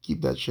randomly,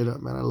 keep that shit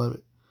up, man. I love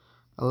it.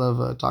 I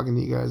love talking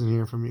to you guys and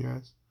hearing from you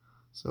guys.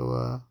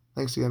 So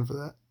thanks again for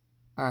that.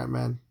 All right,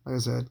 man. Like I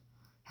said,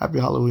 happy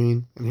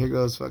Halloween. And here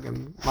goes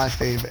fucking my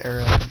fave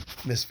era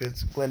of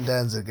Misfits, Glenn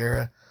Danzig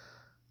era,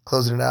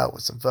 closing it out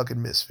with some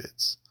fucking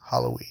Misfits.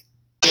 Halloween.